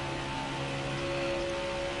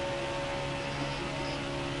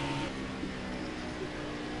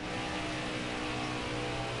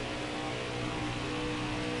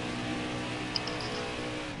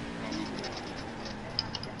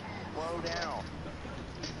 Slow down.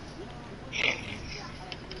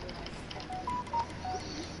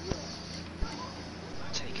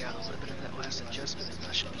 Take out a little bit of that last adjustment and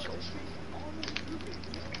that should be gold.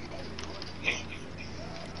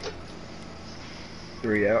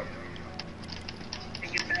 3 out.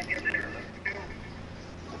 Get back in there. Let's go.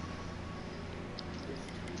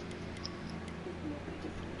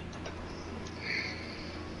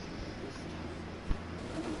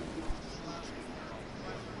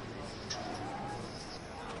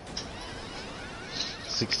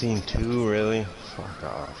 $16-2, really? Fuck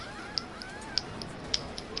off.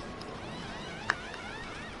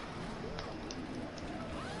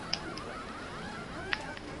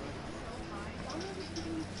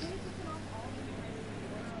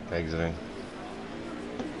 Exiting.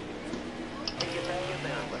 Get back in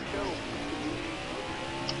there. Let's go.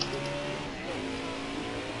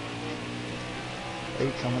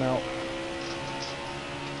 Eight coming out.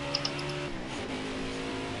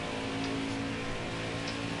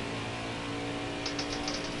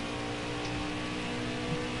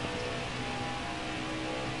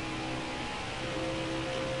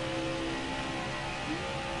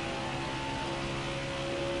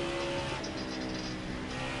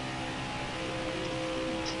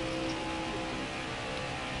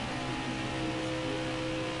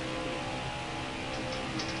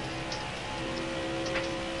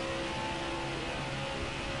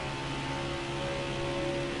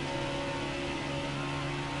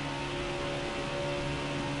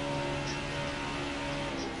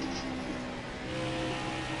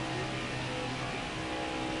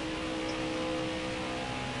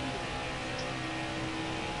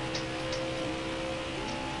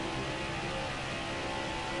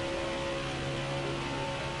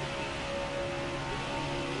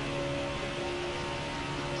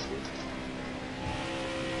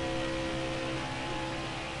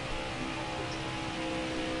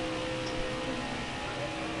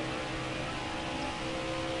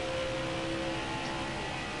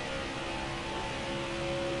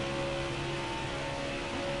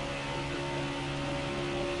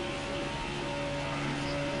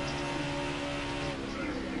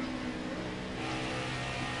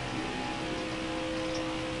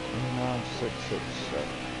 Six, six, seven.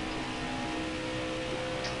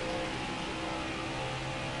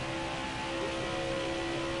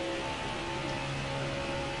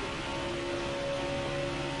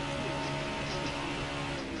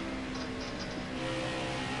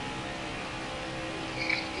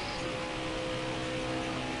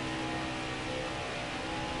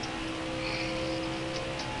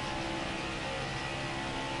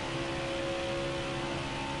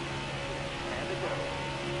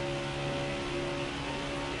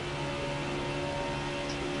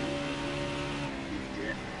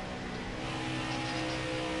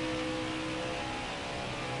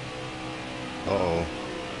 Uh-oh.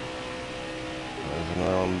 There's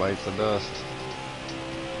another one bites the dust.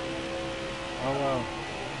 Oh wow.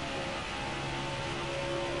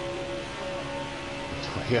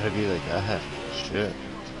 You gotta be like that. Shit.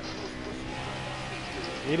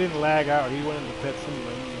 He didn't lag out. He went into pit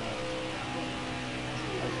simulator.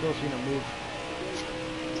 I've still seen him move.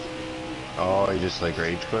 Oh, he just like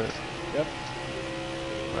rage quit? Yep.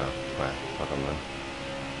 Well, fuck them then.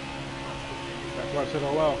 That's why I said,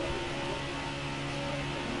 oh well.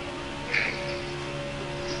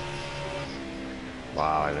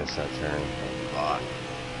 Wow, I missed that turn a lot.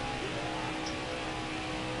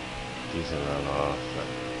 Decent run off, but...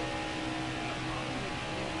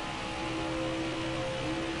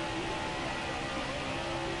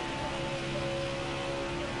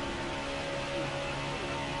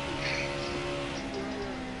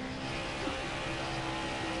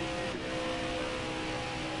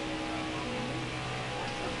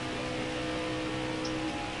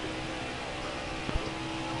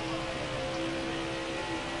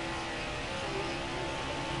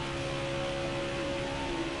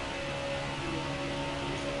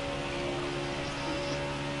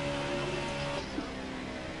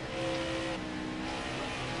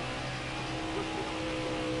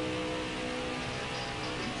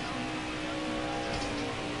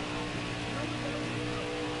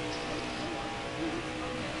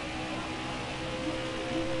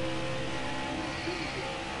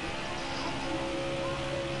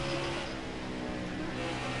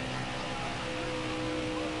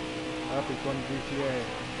 Happy fun GTA.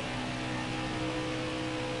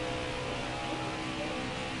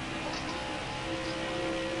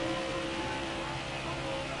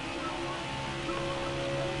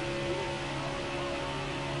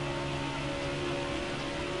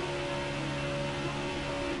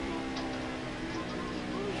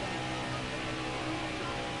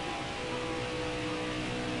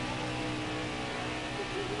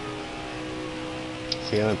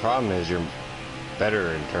 See, the only problem is you're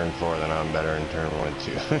better in turn 4 than I'm better in turn 1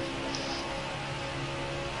 too.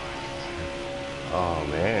 Oh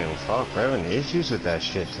man, fuck, we're having issues with that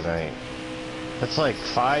shit tonight. That's like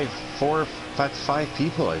 5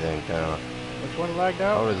 people I think now. Which one lagged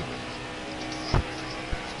out?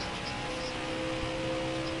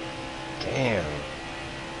 Damn.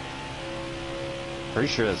 Pretty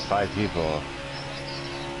sure that's 5 people.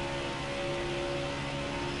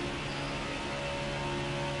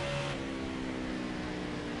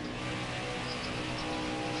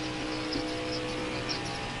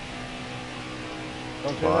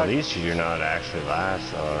 Well, at least you're not actually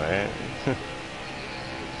last, though, right?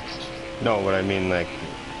 No, but I mean, like,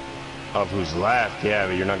 of who's left, yeah,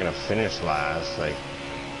 but you're not gonna finish last, like.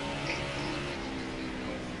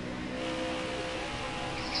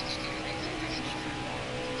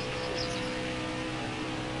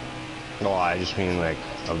 No, I just mean, like,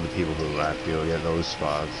 of the people who left, you'll get those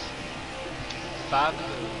spots. 5.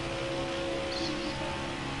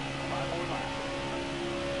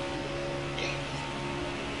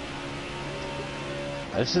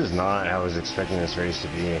 This is not how I was expecting this race to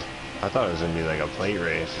be. I thought it was going to be like a plate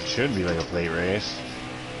race. It should be like a plate race.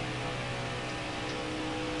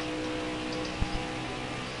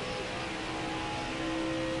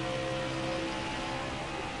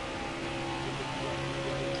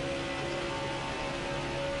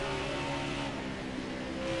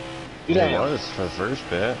 It was for the first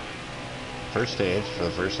bit. First stage, for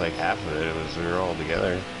the first like half of it, it was we were all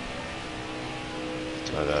together.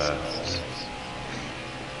 But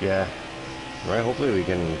yeah, right. Hopefully we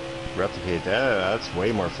can replicate that. That's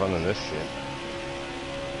way more fun than this shit.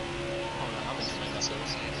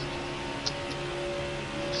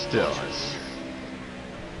 Still, it's,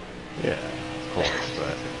 yeah, of course,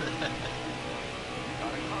 but.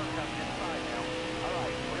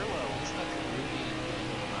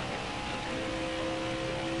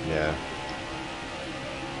 Yeah.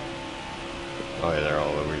 Oh yeah, they're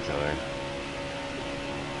all over each other.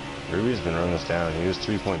 Ruby's been running us down. He was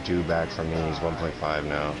 3.2 back from me. He's 1.5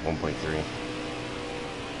 now. 1.3.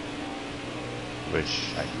 Which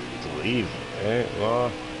I believe, eh?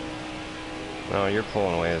 Well, no, you're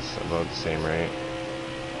pulling away at about the same rate.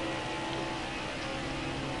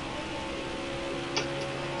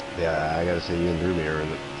 Yeah, I gotta say you and Ruby are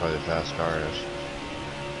probably the fast cars.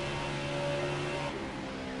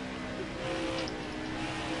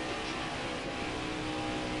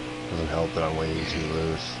 Doesn't help that I'm way too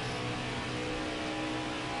loose.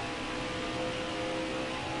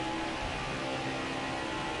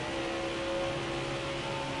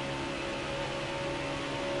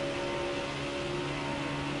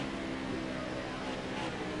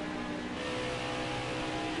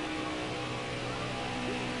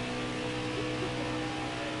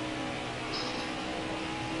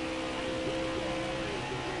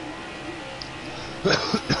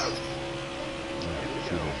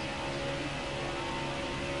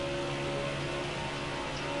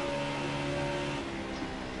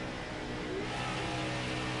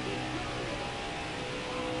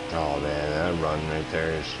 Oh man, that run right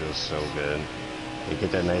there just feels so good. You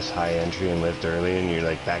get that nice high entry and lift early, and you're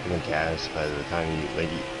like back in the gas by the time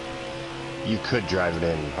you could drive it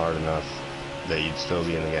in hard enough that you'd still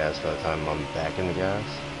be in the gas by the time I'm back in the gas.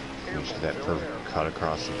 You just get that perfect cut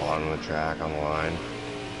across the bottom of the track on the line.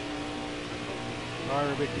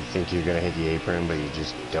 You think you're gonna hit the apron, but you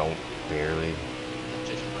just don't, barely.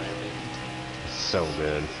 Just ramping. It's so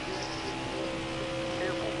good.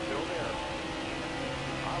 Careful, still there.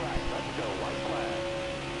 Alright, let's go. White flag.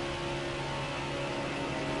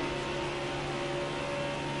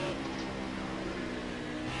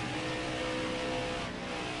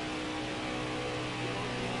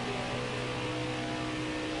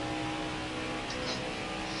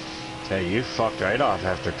 Hey, you fucked right off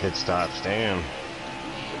after pit stops, damn.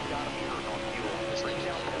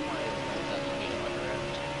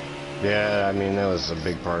 Yeah, I mean, that was a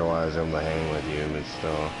big part of why I was able to hang with you, but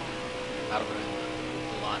still. Out of the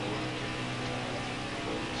line.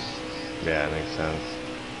 Yeah, it makes sense.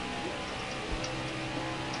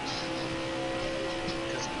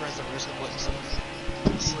 Because it runs the risk of letting someone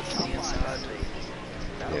slip to the inside.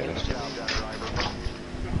 Yeah.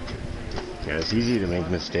 Yeah, it's easy to make a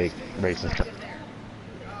mistake racing.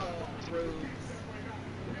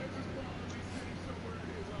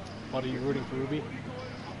 What, are you rooting for Ruby?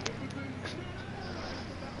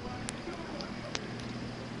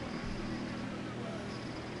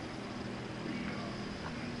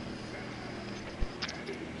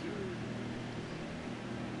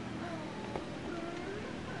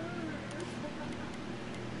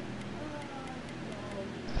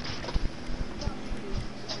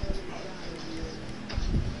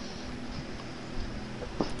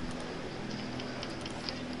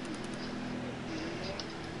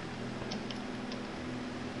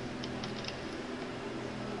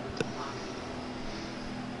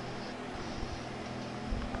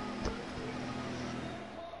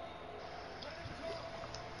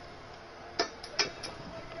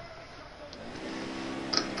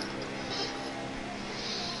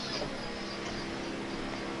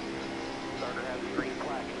 Starter has the green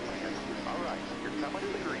flag in hand. Alright, you're coming to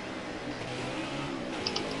the green.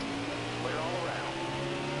 Clear all around.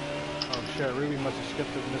 Oh shit, Ruby must have skipped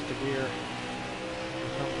it and missed a gear. Or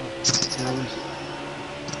something.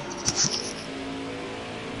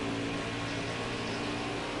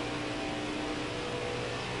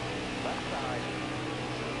 Left side.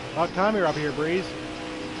 About time you're up here, Breeze.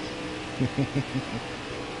 Still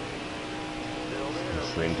there.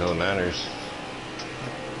 Just wait until it matters.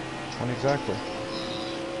 When exactly?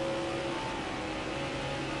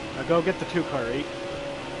 Now go get the 2-car, 8.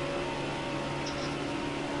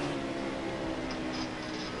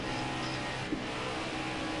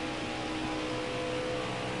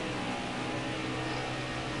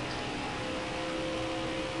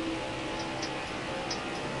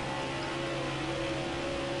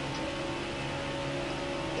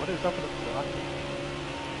 What is up with the clock?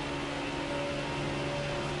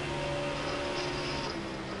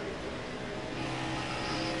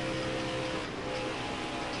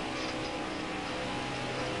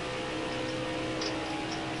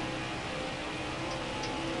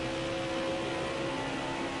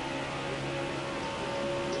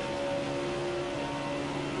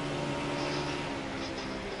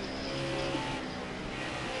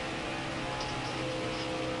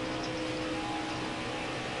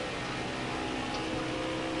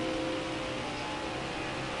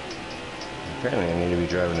 Apparently I need to be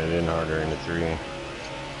driving it in harder into 3.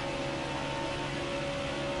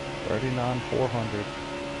 39,400.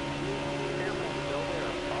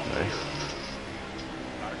 Nice.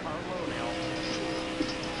 Got a car low now.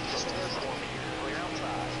 Still there for me. Clear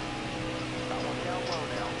outside. Got one down low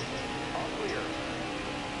now. All clear.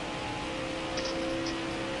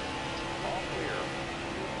 All clear.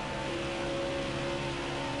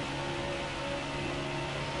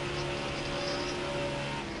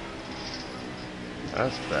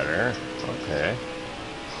 That's better. Okay.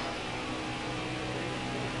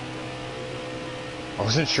 I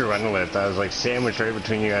wasn't sure when to lift. I was like sandwiched right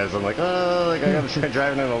between you guys. I'm like, oh, like I gotta try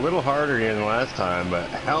driving it a little harder here than last time, but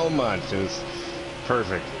how much? It was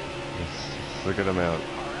perfect. It's a good amount.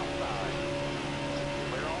 Car outside.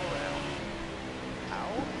 Clear all around.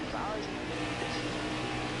 Outside.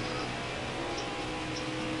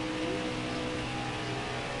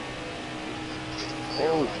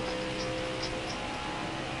 Oh.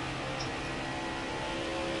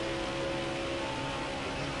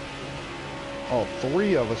 Oh,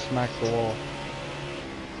 3 of us smacked the wall.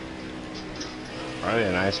 Probably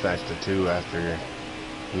an ice match to 2 after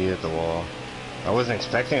he hit the wall. I wasn't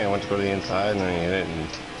expecting it. I went to go to the inside and then he hit it and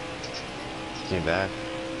came back.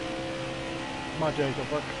 Come on, Jacob,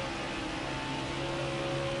 work.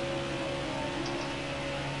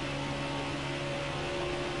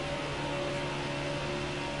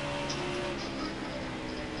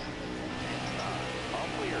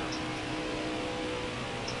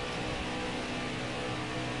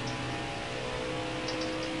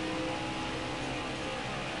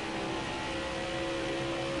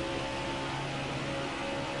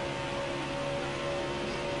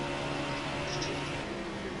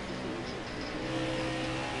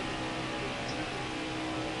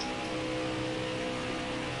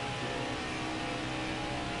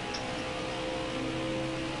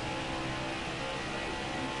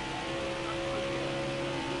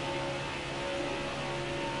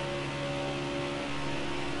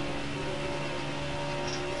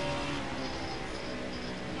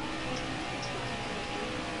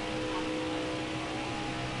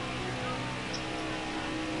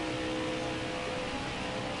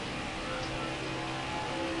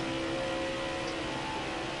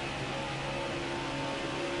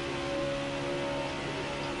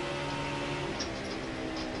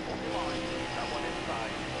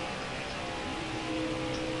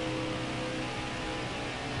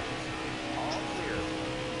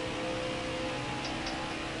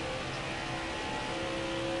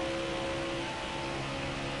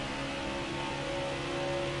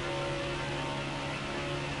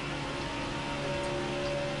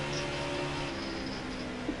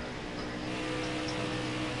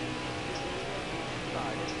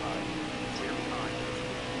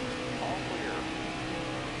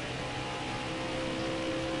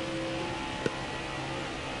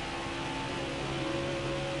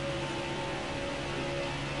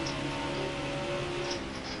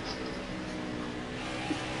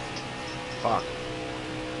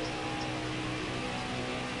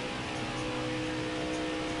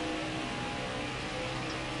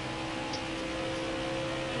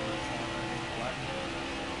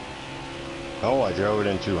 Oh, I drove it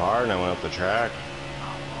in too hard and I went up the track.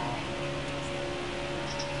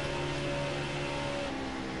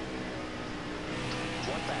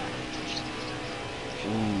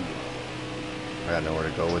 Ooh. I got nowhere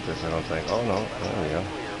to go with this, I don't think. Oh no, there we go.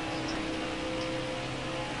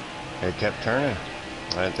 It kept turning.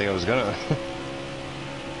 I didn't think it was gonna.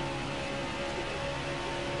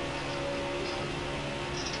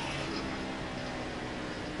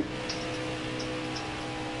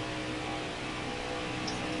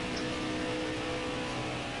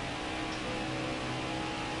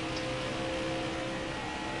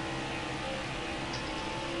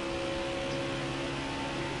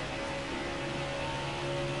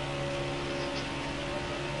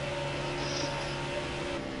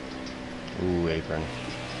 Ooh, apron.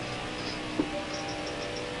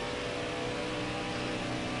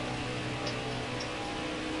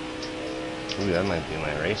 Ooh, that might be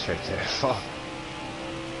my race right there. Fuck.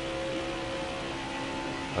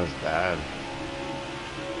 That was bad.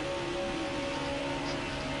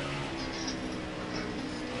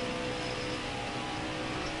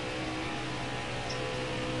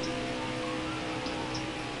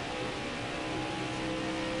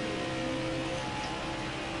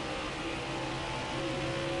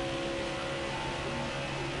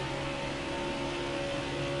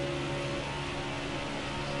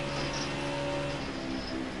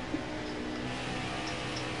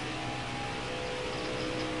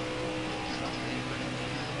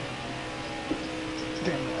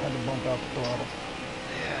 Damn it, I had to bump out the throttle.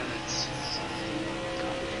 Yeah, that's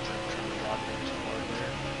got the apron trying to drop in too hard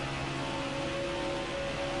there.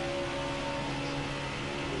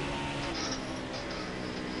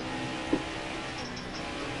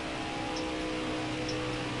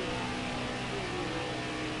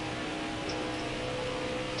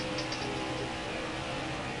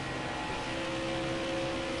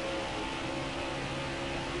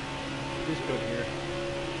 He's good here.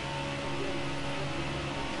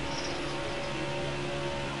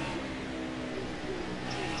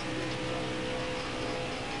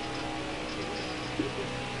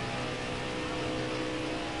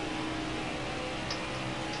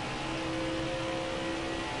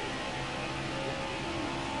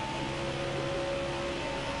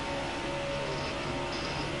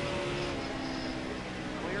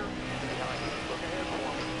 Clear. Behind you. Look ahead for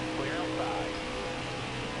me. Clear outside.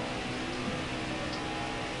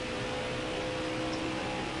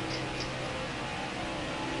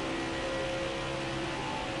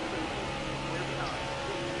 Clear behind.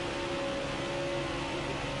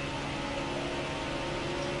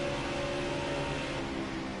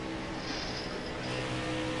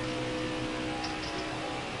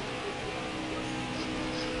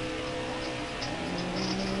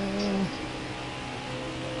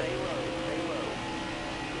 Stay low. Stay low.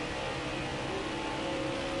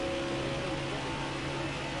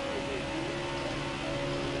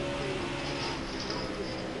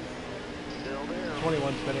 Still there.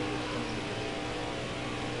 21 spinning.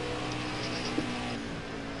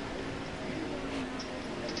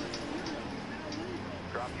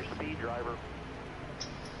 Drop your speed, driver.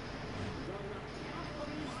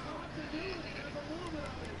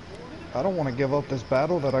 I don't want to give up this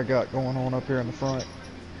battle that I got going on up here in the front.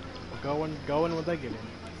 Going when they get in.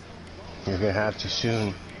 You're gonna have to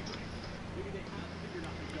soon.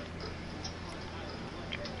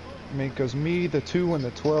 I mean, because me, the 2 and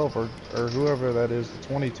the 12, or whoever that is, the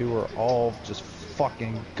 22, are all just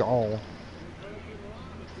fucking gone.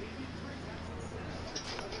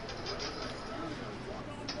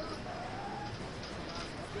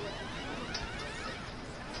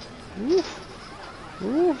 Oof.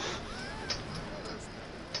 Oof.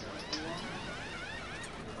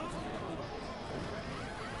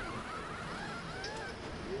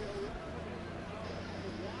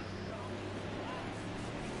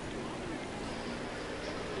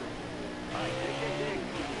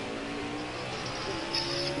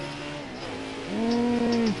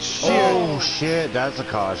 Shit. Oh shit, that's a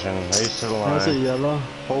caution. Race to the line. That's a yellow.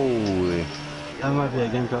 Holy. That might be a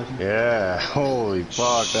game caution. Yeah, holy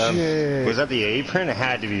fuck. That, was that the apron? It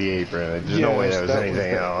had to be the apron. There's no way that was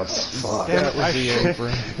anything else. Fuck. That was the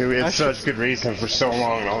apron. We had such good racing for so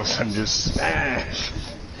long and all of a sudden just smash.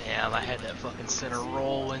 Damn, I had that fucking center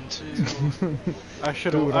rolling too. I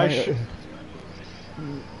should have.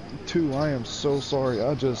 Two, I am so sorry.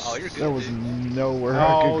 I just Oh, you're good, there was dude. nowhere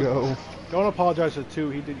I could go. Don't apologize to 2.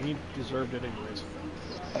 He deserved it anyways.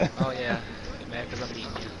 Oh yeah, get mad because I'm beating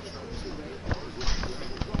you.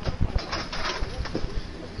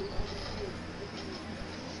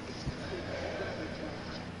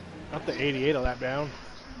 Not the 88 a lap down.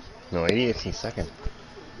 No, 88th second.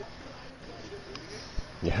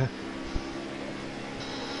 Yeah.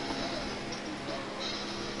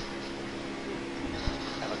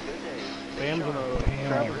 Have a good day. Bam's in a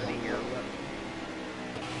traffic Damn. light.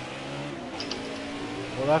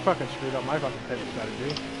 Well, that fucking screwed up my fucking pit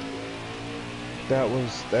strategy.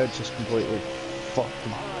 That just completely fucked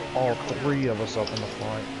all three of us up in the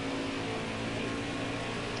front.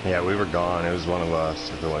 Yeah, we were gone. It was one of us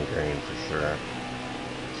if it went green for sure.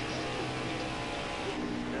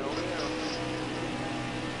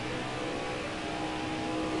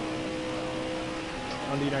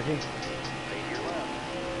 On D19.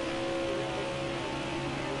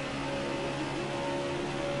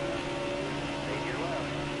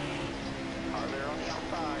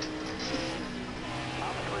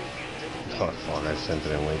 Oh fuck, I sent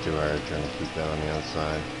it in way too hard trying to keep that on the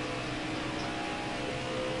outside.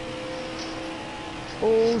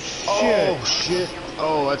 Oh shit! Oh shit!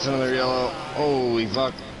 Oh, that's another yellow. Holy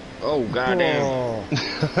fuck. Oh goddamn. Oh.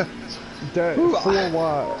 That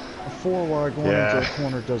 4Y going into the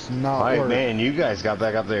corner does not work. Man, you guys got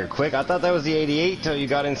back up there quick. I thought that was the 88 till you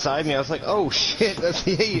got inside me. I was like, oh shit, that's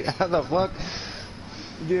the 8. How the fuck?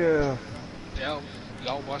 Yeah. Y'all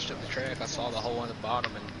watched up the track. I saw the hole on the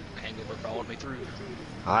bottom and Hangover followed me through.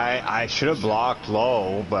 I should have blocked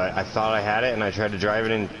low, but I thought I had it and I tried to drive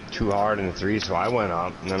it in too hard in 3, so I went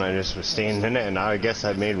up and then I just was staying in it and I guess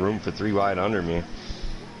I made room for 3 wide under me.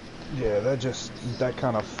 Yeah, that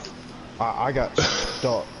kind of, I got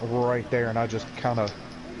stuck right there and I just kind of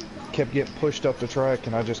kept getting pushed up the track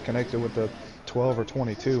and I just connected with the 12 or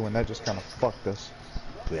 22 and that just kind of fucked us.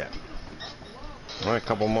 Yeah. Alright, a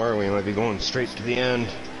couple more, we might be going straight to the end.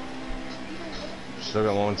 Still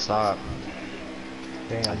got one stop.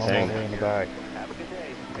 Damn, I'm all the way in the back.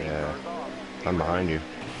 Yeah, I'm behind you.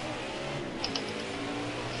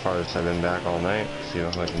 Farthest I've been back all night. See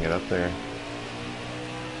if I can get up there.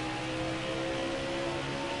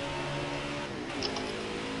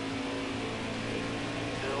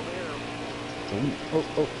 Ooh,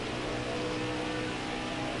 oh.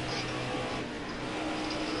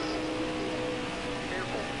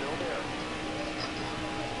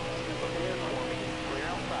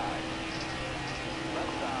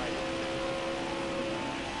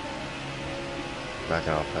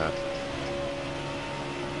 Backing off that.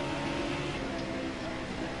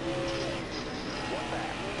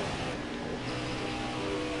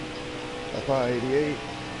 Up high 88.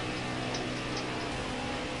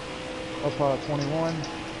 Up high 21.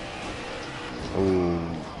 Ooh.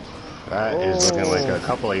 That is looking like a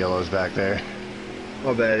couple of yellows back there.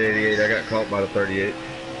 My bad, 88. I got caught by the 38.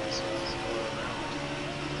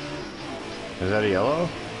 Is that a yellow?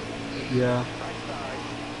 Yeah.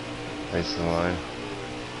 Nice the line.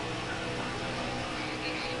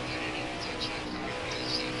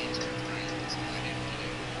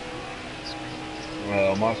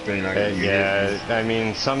 Well, my screen, I got yeah, I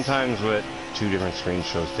mean, sometimes with 2 different screens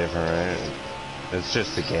shows different, right? It's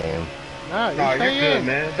just a game. Nah, you're good,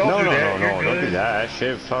 man. Don't do that. No, don't do that.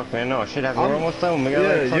 Shit, fuck, man, no. Shit happened. We're almost done. We got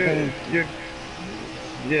like fucking...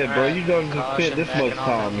 Yeah, bro, you don't just spend this much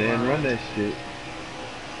time, man. Run that shit.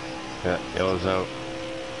 Yeah, yellow's out.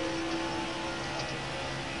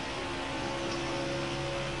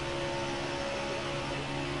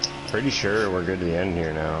 Pretty sure we're good to the end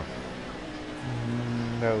here now.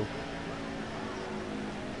 No.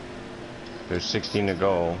 There's 16 to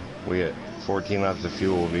go. We got 14 laps of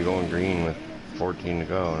fuel. We'll be going green with 14 to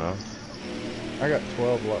go, no? I got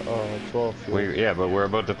 12 fuel. Yeah, but we're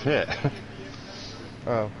about to pit.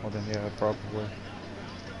 Oh, well then yeah, probably.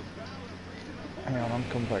 Hang on, I'm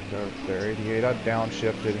coming back to there, 88. I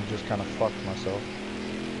downshifted and just kind of fucked myself.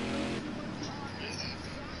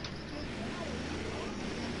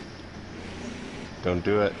 Don't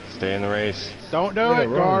do it. Stay in the race. Don't do it,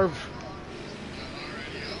 Garv.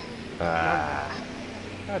 Ah.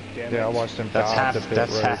 God damn it. Yeah, I watched him dive the pit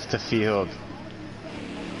That's road. half the field.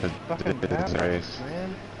 Fucking This race.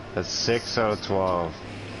 man. That's 6 out of 12.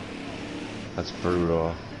 That's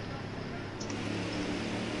brutal.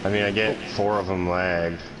 I mean, I get 4 of them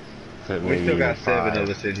lagged. We still got 7 of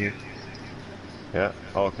us in here. Yeah,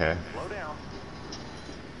 okay.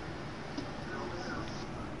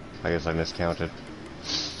 I guess I miscounted.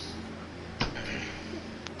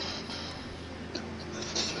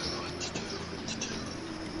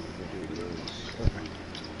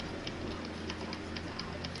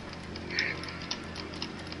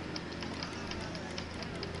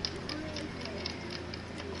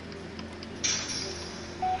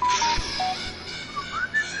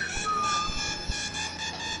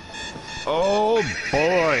 Oh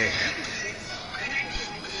boy!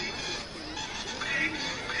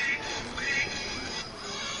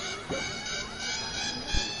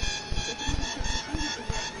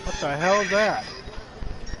 the hell is that?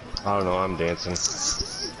 I don't know, I'm dancing.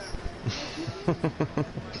 Clear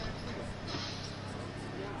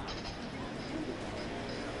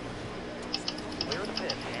the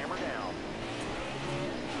pit. Hammer down.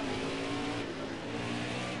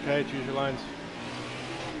 Okay, choose your lines.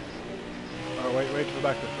 Oh, wait for the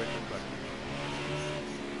back lift, wait for the back lift.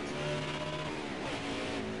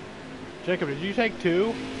 Jacob, did you take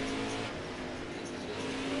 2?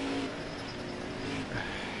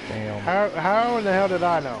 Damn. How in the hell did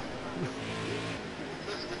I know?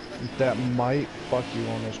 That might fuck you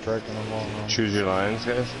on this track in the long run. Choose your lines,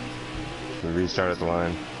 guys. We restart at the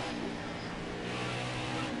line.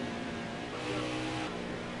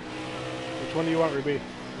 Which one do you want, Ruby?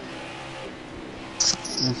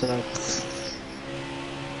 Inside.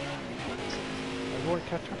 Everyone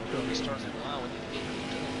catch up to me. Restarting it now.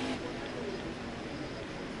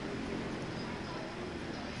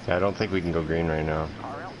 Yeah, I don't think we can go green right now.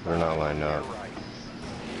 We're not lined up.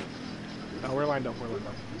 No, we're lined up, we're lined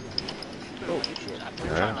up. Oh, shit. I'm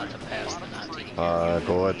trying not to pass the 19.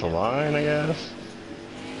 Go at the line, I guess.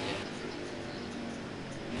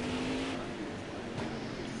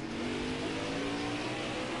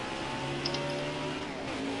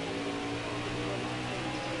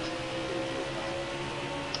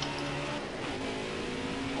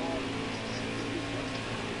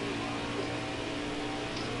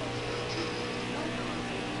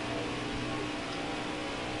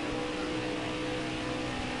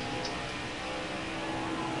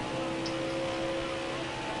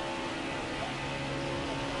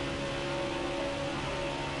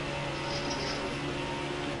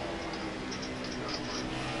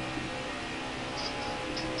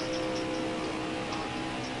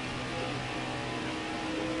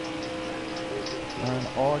 And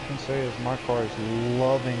all I can say is my car is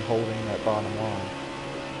loving holding that bottom line.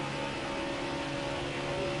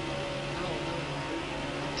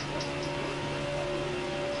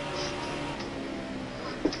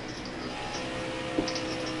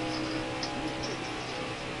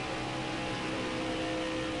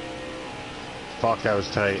 Fuck, that was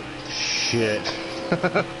tight. Shit.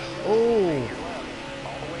 Oh!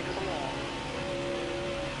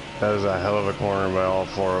 That was a hell of a corner by all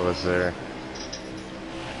 4 of us there.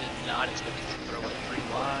 I did not expect you to throw it 3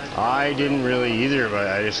 wide. I didn't really either, but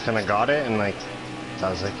I just kind of got it and like, I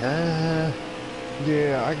was like,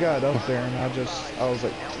 Yeah, I got up there and I was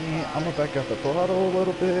like, I'm gonna back up the throttle a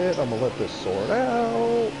little bit. I'm gonna let this sort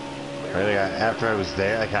out. Right, like after I was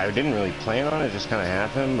there, like I didn't really plan on it, it just kind of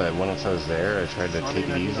happened. But once I was there, I tried to take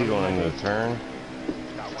it easy going into the turn.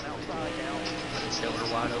 Sailor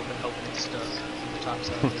wide open, hoping it's stuck. The top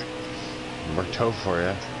side there. Worked out for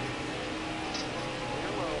you.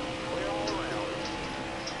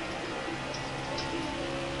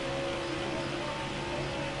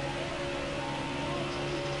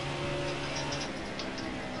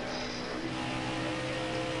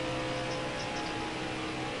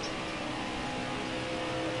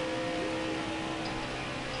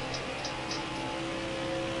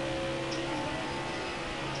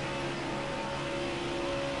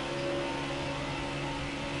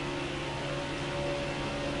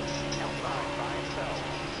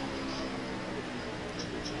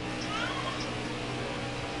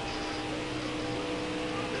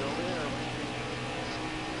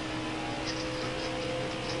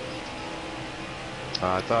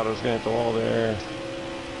 I thought I was going to hit the wall there.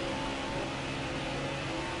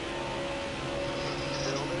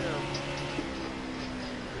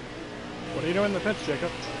 What are you doing in the pits, Jacob?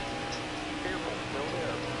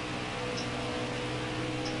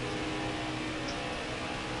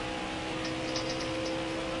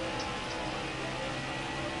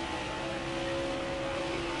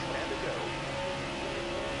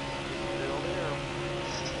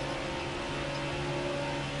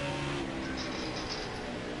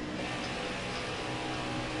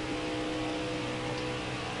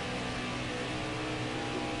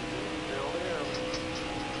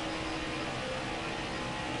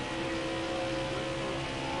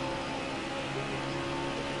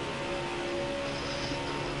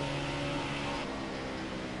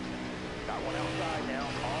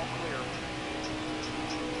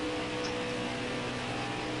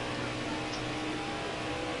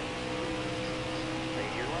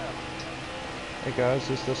 Hey guys,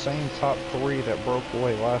 it's the same top 3 that broke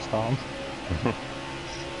away last time.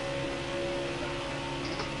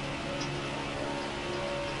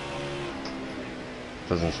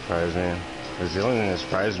 Doesn't surprise me. Because the only thing that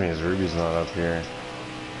surprised me is Ruby's not up here.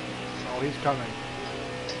 Oh, he's coming.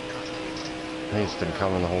 He's been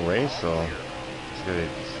coming the whole race, so he's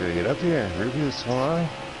gotta get up here. Ruby, what's going on?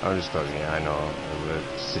 I'm just bugging you. I know.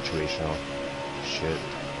 It's situational shit.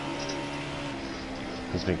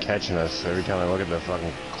 He's been catching us. Every time I look at the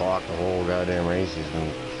fucking clock, the whole goddamn race, he's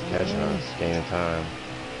been catching us, gaining time.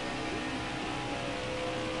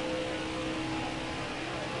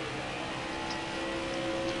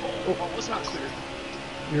 Oh, it's not clear.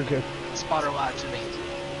 You're good. Spotter lied to me.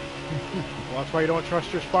 Well, that's why you don't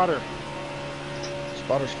trust your spotter.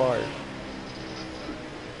 Spotter's fired.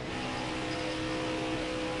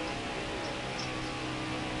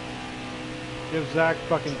 Give Zach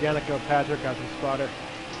fucking Danica Patrick as a spotter.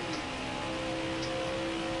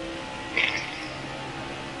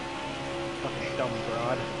 Fucking dumb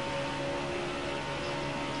broad.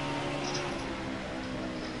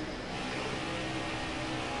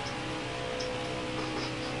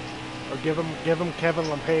 Or give him Kevin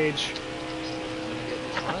LePage.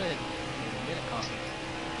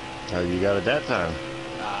 How you got it that time?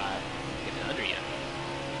 Getting under you.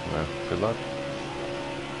 Well, good luck.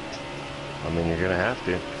 I mean, you're gonna have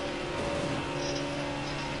to.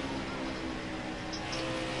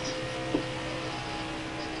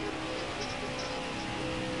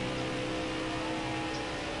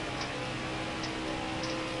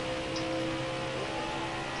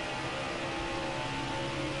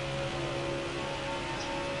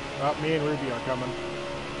 Oh, me and Ruby are coming.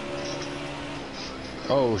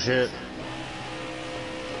 Oh shit.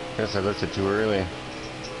 Guess I left it too early.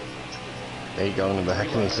 They got in the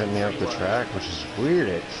back and he sent me up the track, which is weird.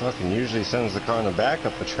 It fucking usually sends the car in the back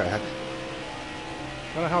up the track.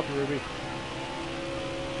 Gonna help you, Ruby.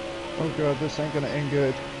 Oh god, this ain't gonna end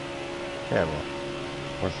good. Yeah, well,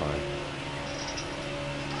 we're fine.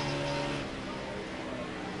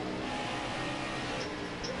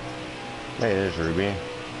 Hey, there's Ruby.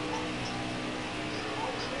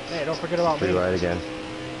 Hey, don't forget about me. Free ride again.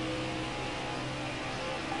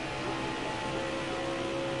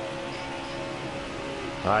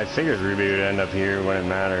 I figured Ruby would end up here when it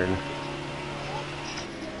mattered.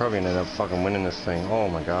 Probably gonna end up fucking winning this thing. Oh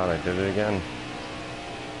my god, I did it again.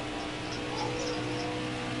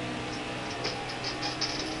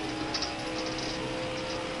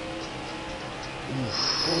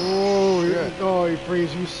 Oh, you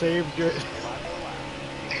freeze, you saved it.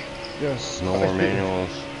 Yes. No more manuals.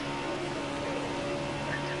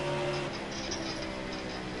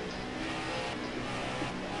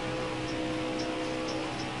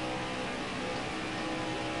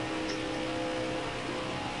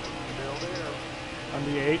 On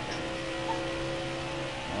the 8.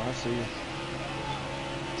 Oh, I see you. Right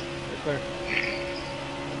there.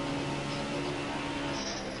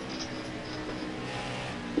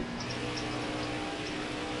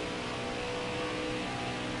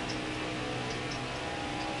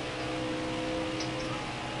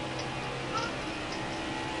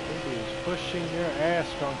 Pushing your ass,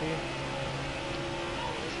 Funky.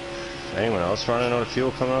 Anyone else running out of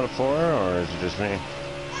fuel coming out of 4, or is it just me?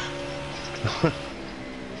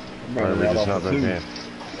 Or are we just not that bad?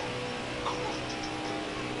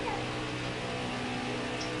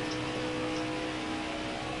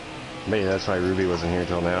 Maybe that's why Ruby wasn't here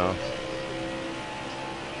till now.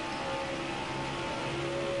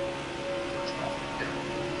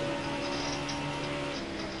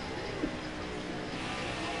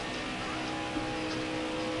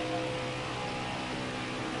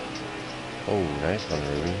 Oh, nice one,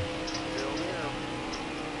 Ruby.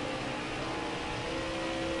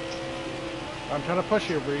 I'm trying to push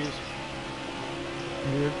you, Breeze.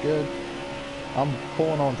 You're good. I'm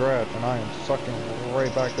pulling on draft and I am sucking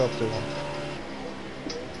right back up to him.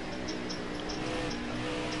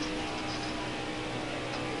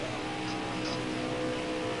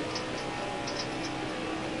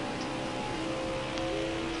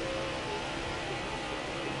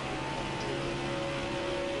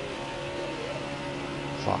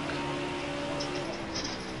 Fuck.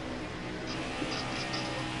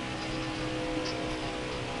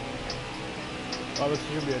 Oh, this is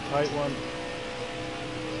gonna be a tight one.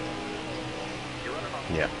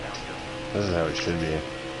 Yeah. This is how it should be.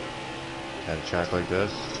 At a track like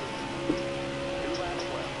this.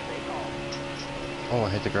 Oh, I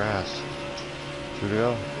hit the grass. 2 to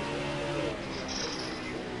go.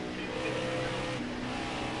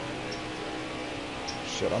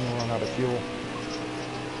 Shit, I'm gonna run out of fuel.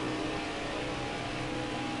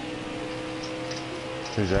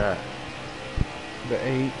 Who's that? The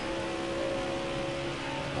 8.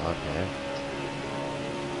 Okay.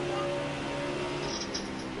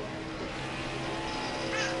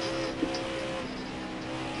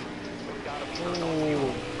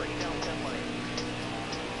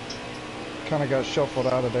 Kind of got shuffled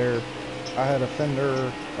out of there. I had a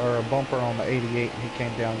fender or a bumper on the 88, and he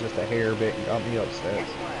came down just a hair bit and got me upset.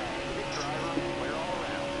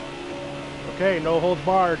 Okay, no holds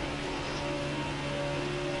barred.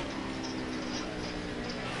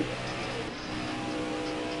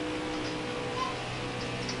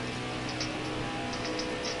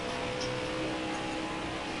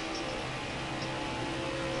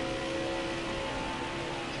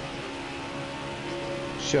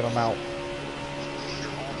 Shut him out.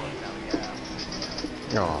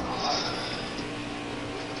 Oh.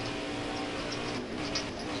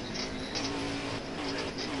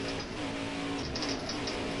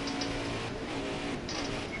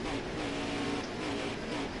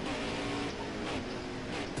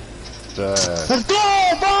 Let's go,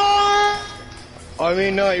 boy! I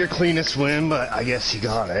mean, not your cleanest win, but I guess you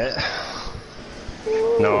got it.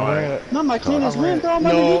 No, Not my cleanest win, bro. I'm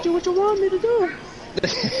gonna hit you what you want me to do.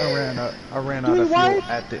 I ran out of fuel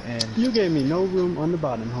at the end. You gave me no room on the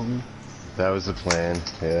bottom, homie. that was the plan,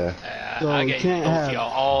 yeah. So I gave can't both have-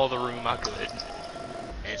 y'all all the room I could,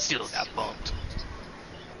 and still got bumped.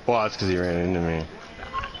 Well, that's because he ran into me.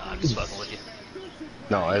 I'm just fucking with you.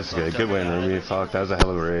 No, that's good. Good win, Ruby. Fuck, that was a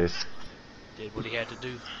hell of a race. Did what he had to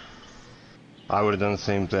do. I would have done the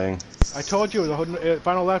same thing. I told you, the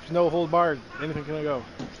final lap, no hold barred. Anything can go.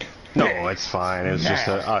 No, it's fine. It was just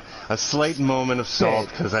a slight moment of salt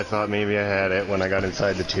because I thought maybe I had it when I got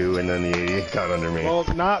inside the 2 and then the 88 got under me. Well,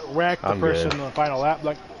 not wreck the I'm person good. on the final lap,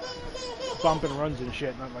 like bump and runs and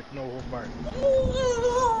shit, not like no hold barred.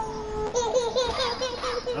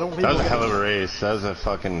 I don't think That was a hell of a race. That was a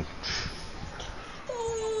fucking...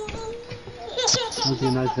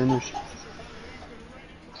 Okay, nice finish.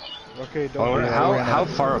 Okay, don't Oh, worry. how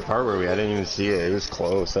far apart were we? I didn't even see it. It was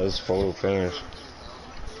close. That was photo finish.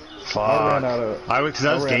 Fuck. I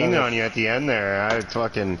was gaining on you at the end there. I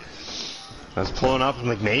was pulling up. I'm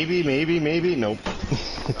like, maybe. Nope.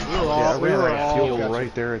 I ran out of fuel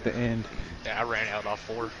right there at the end. Yeah, I ran out off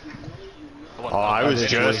 4. I was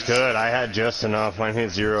just good. I had just enough. Mine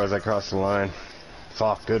hit 0 as I crossed the line.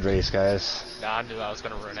 Fuck, good race, guys. Nah, I knew I was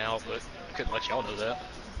gonna run out, but couldn't let y'all know that.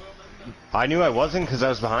 I knew I wasn't because I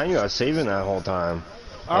was behind you. I was saving that whole time.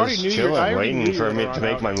 I was knew chilling, waiting for me to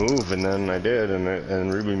make my move, and then I did,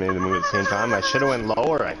 and Ruby made the move at the same time. I should have went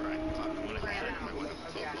lower.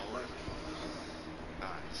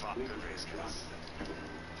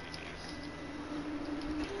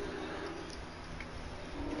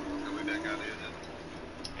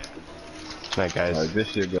 Night, guys. Alright, good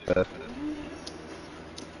shit, guys.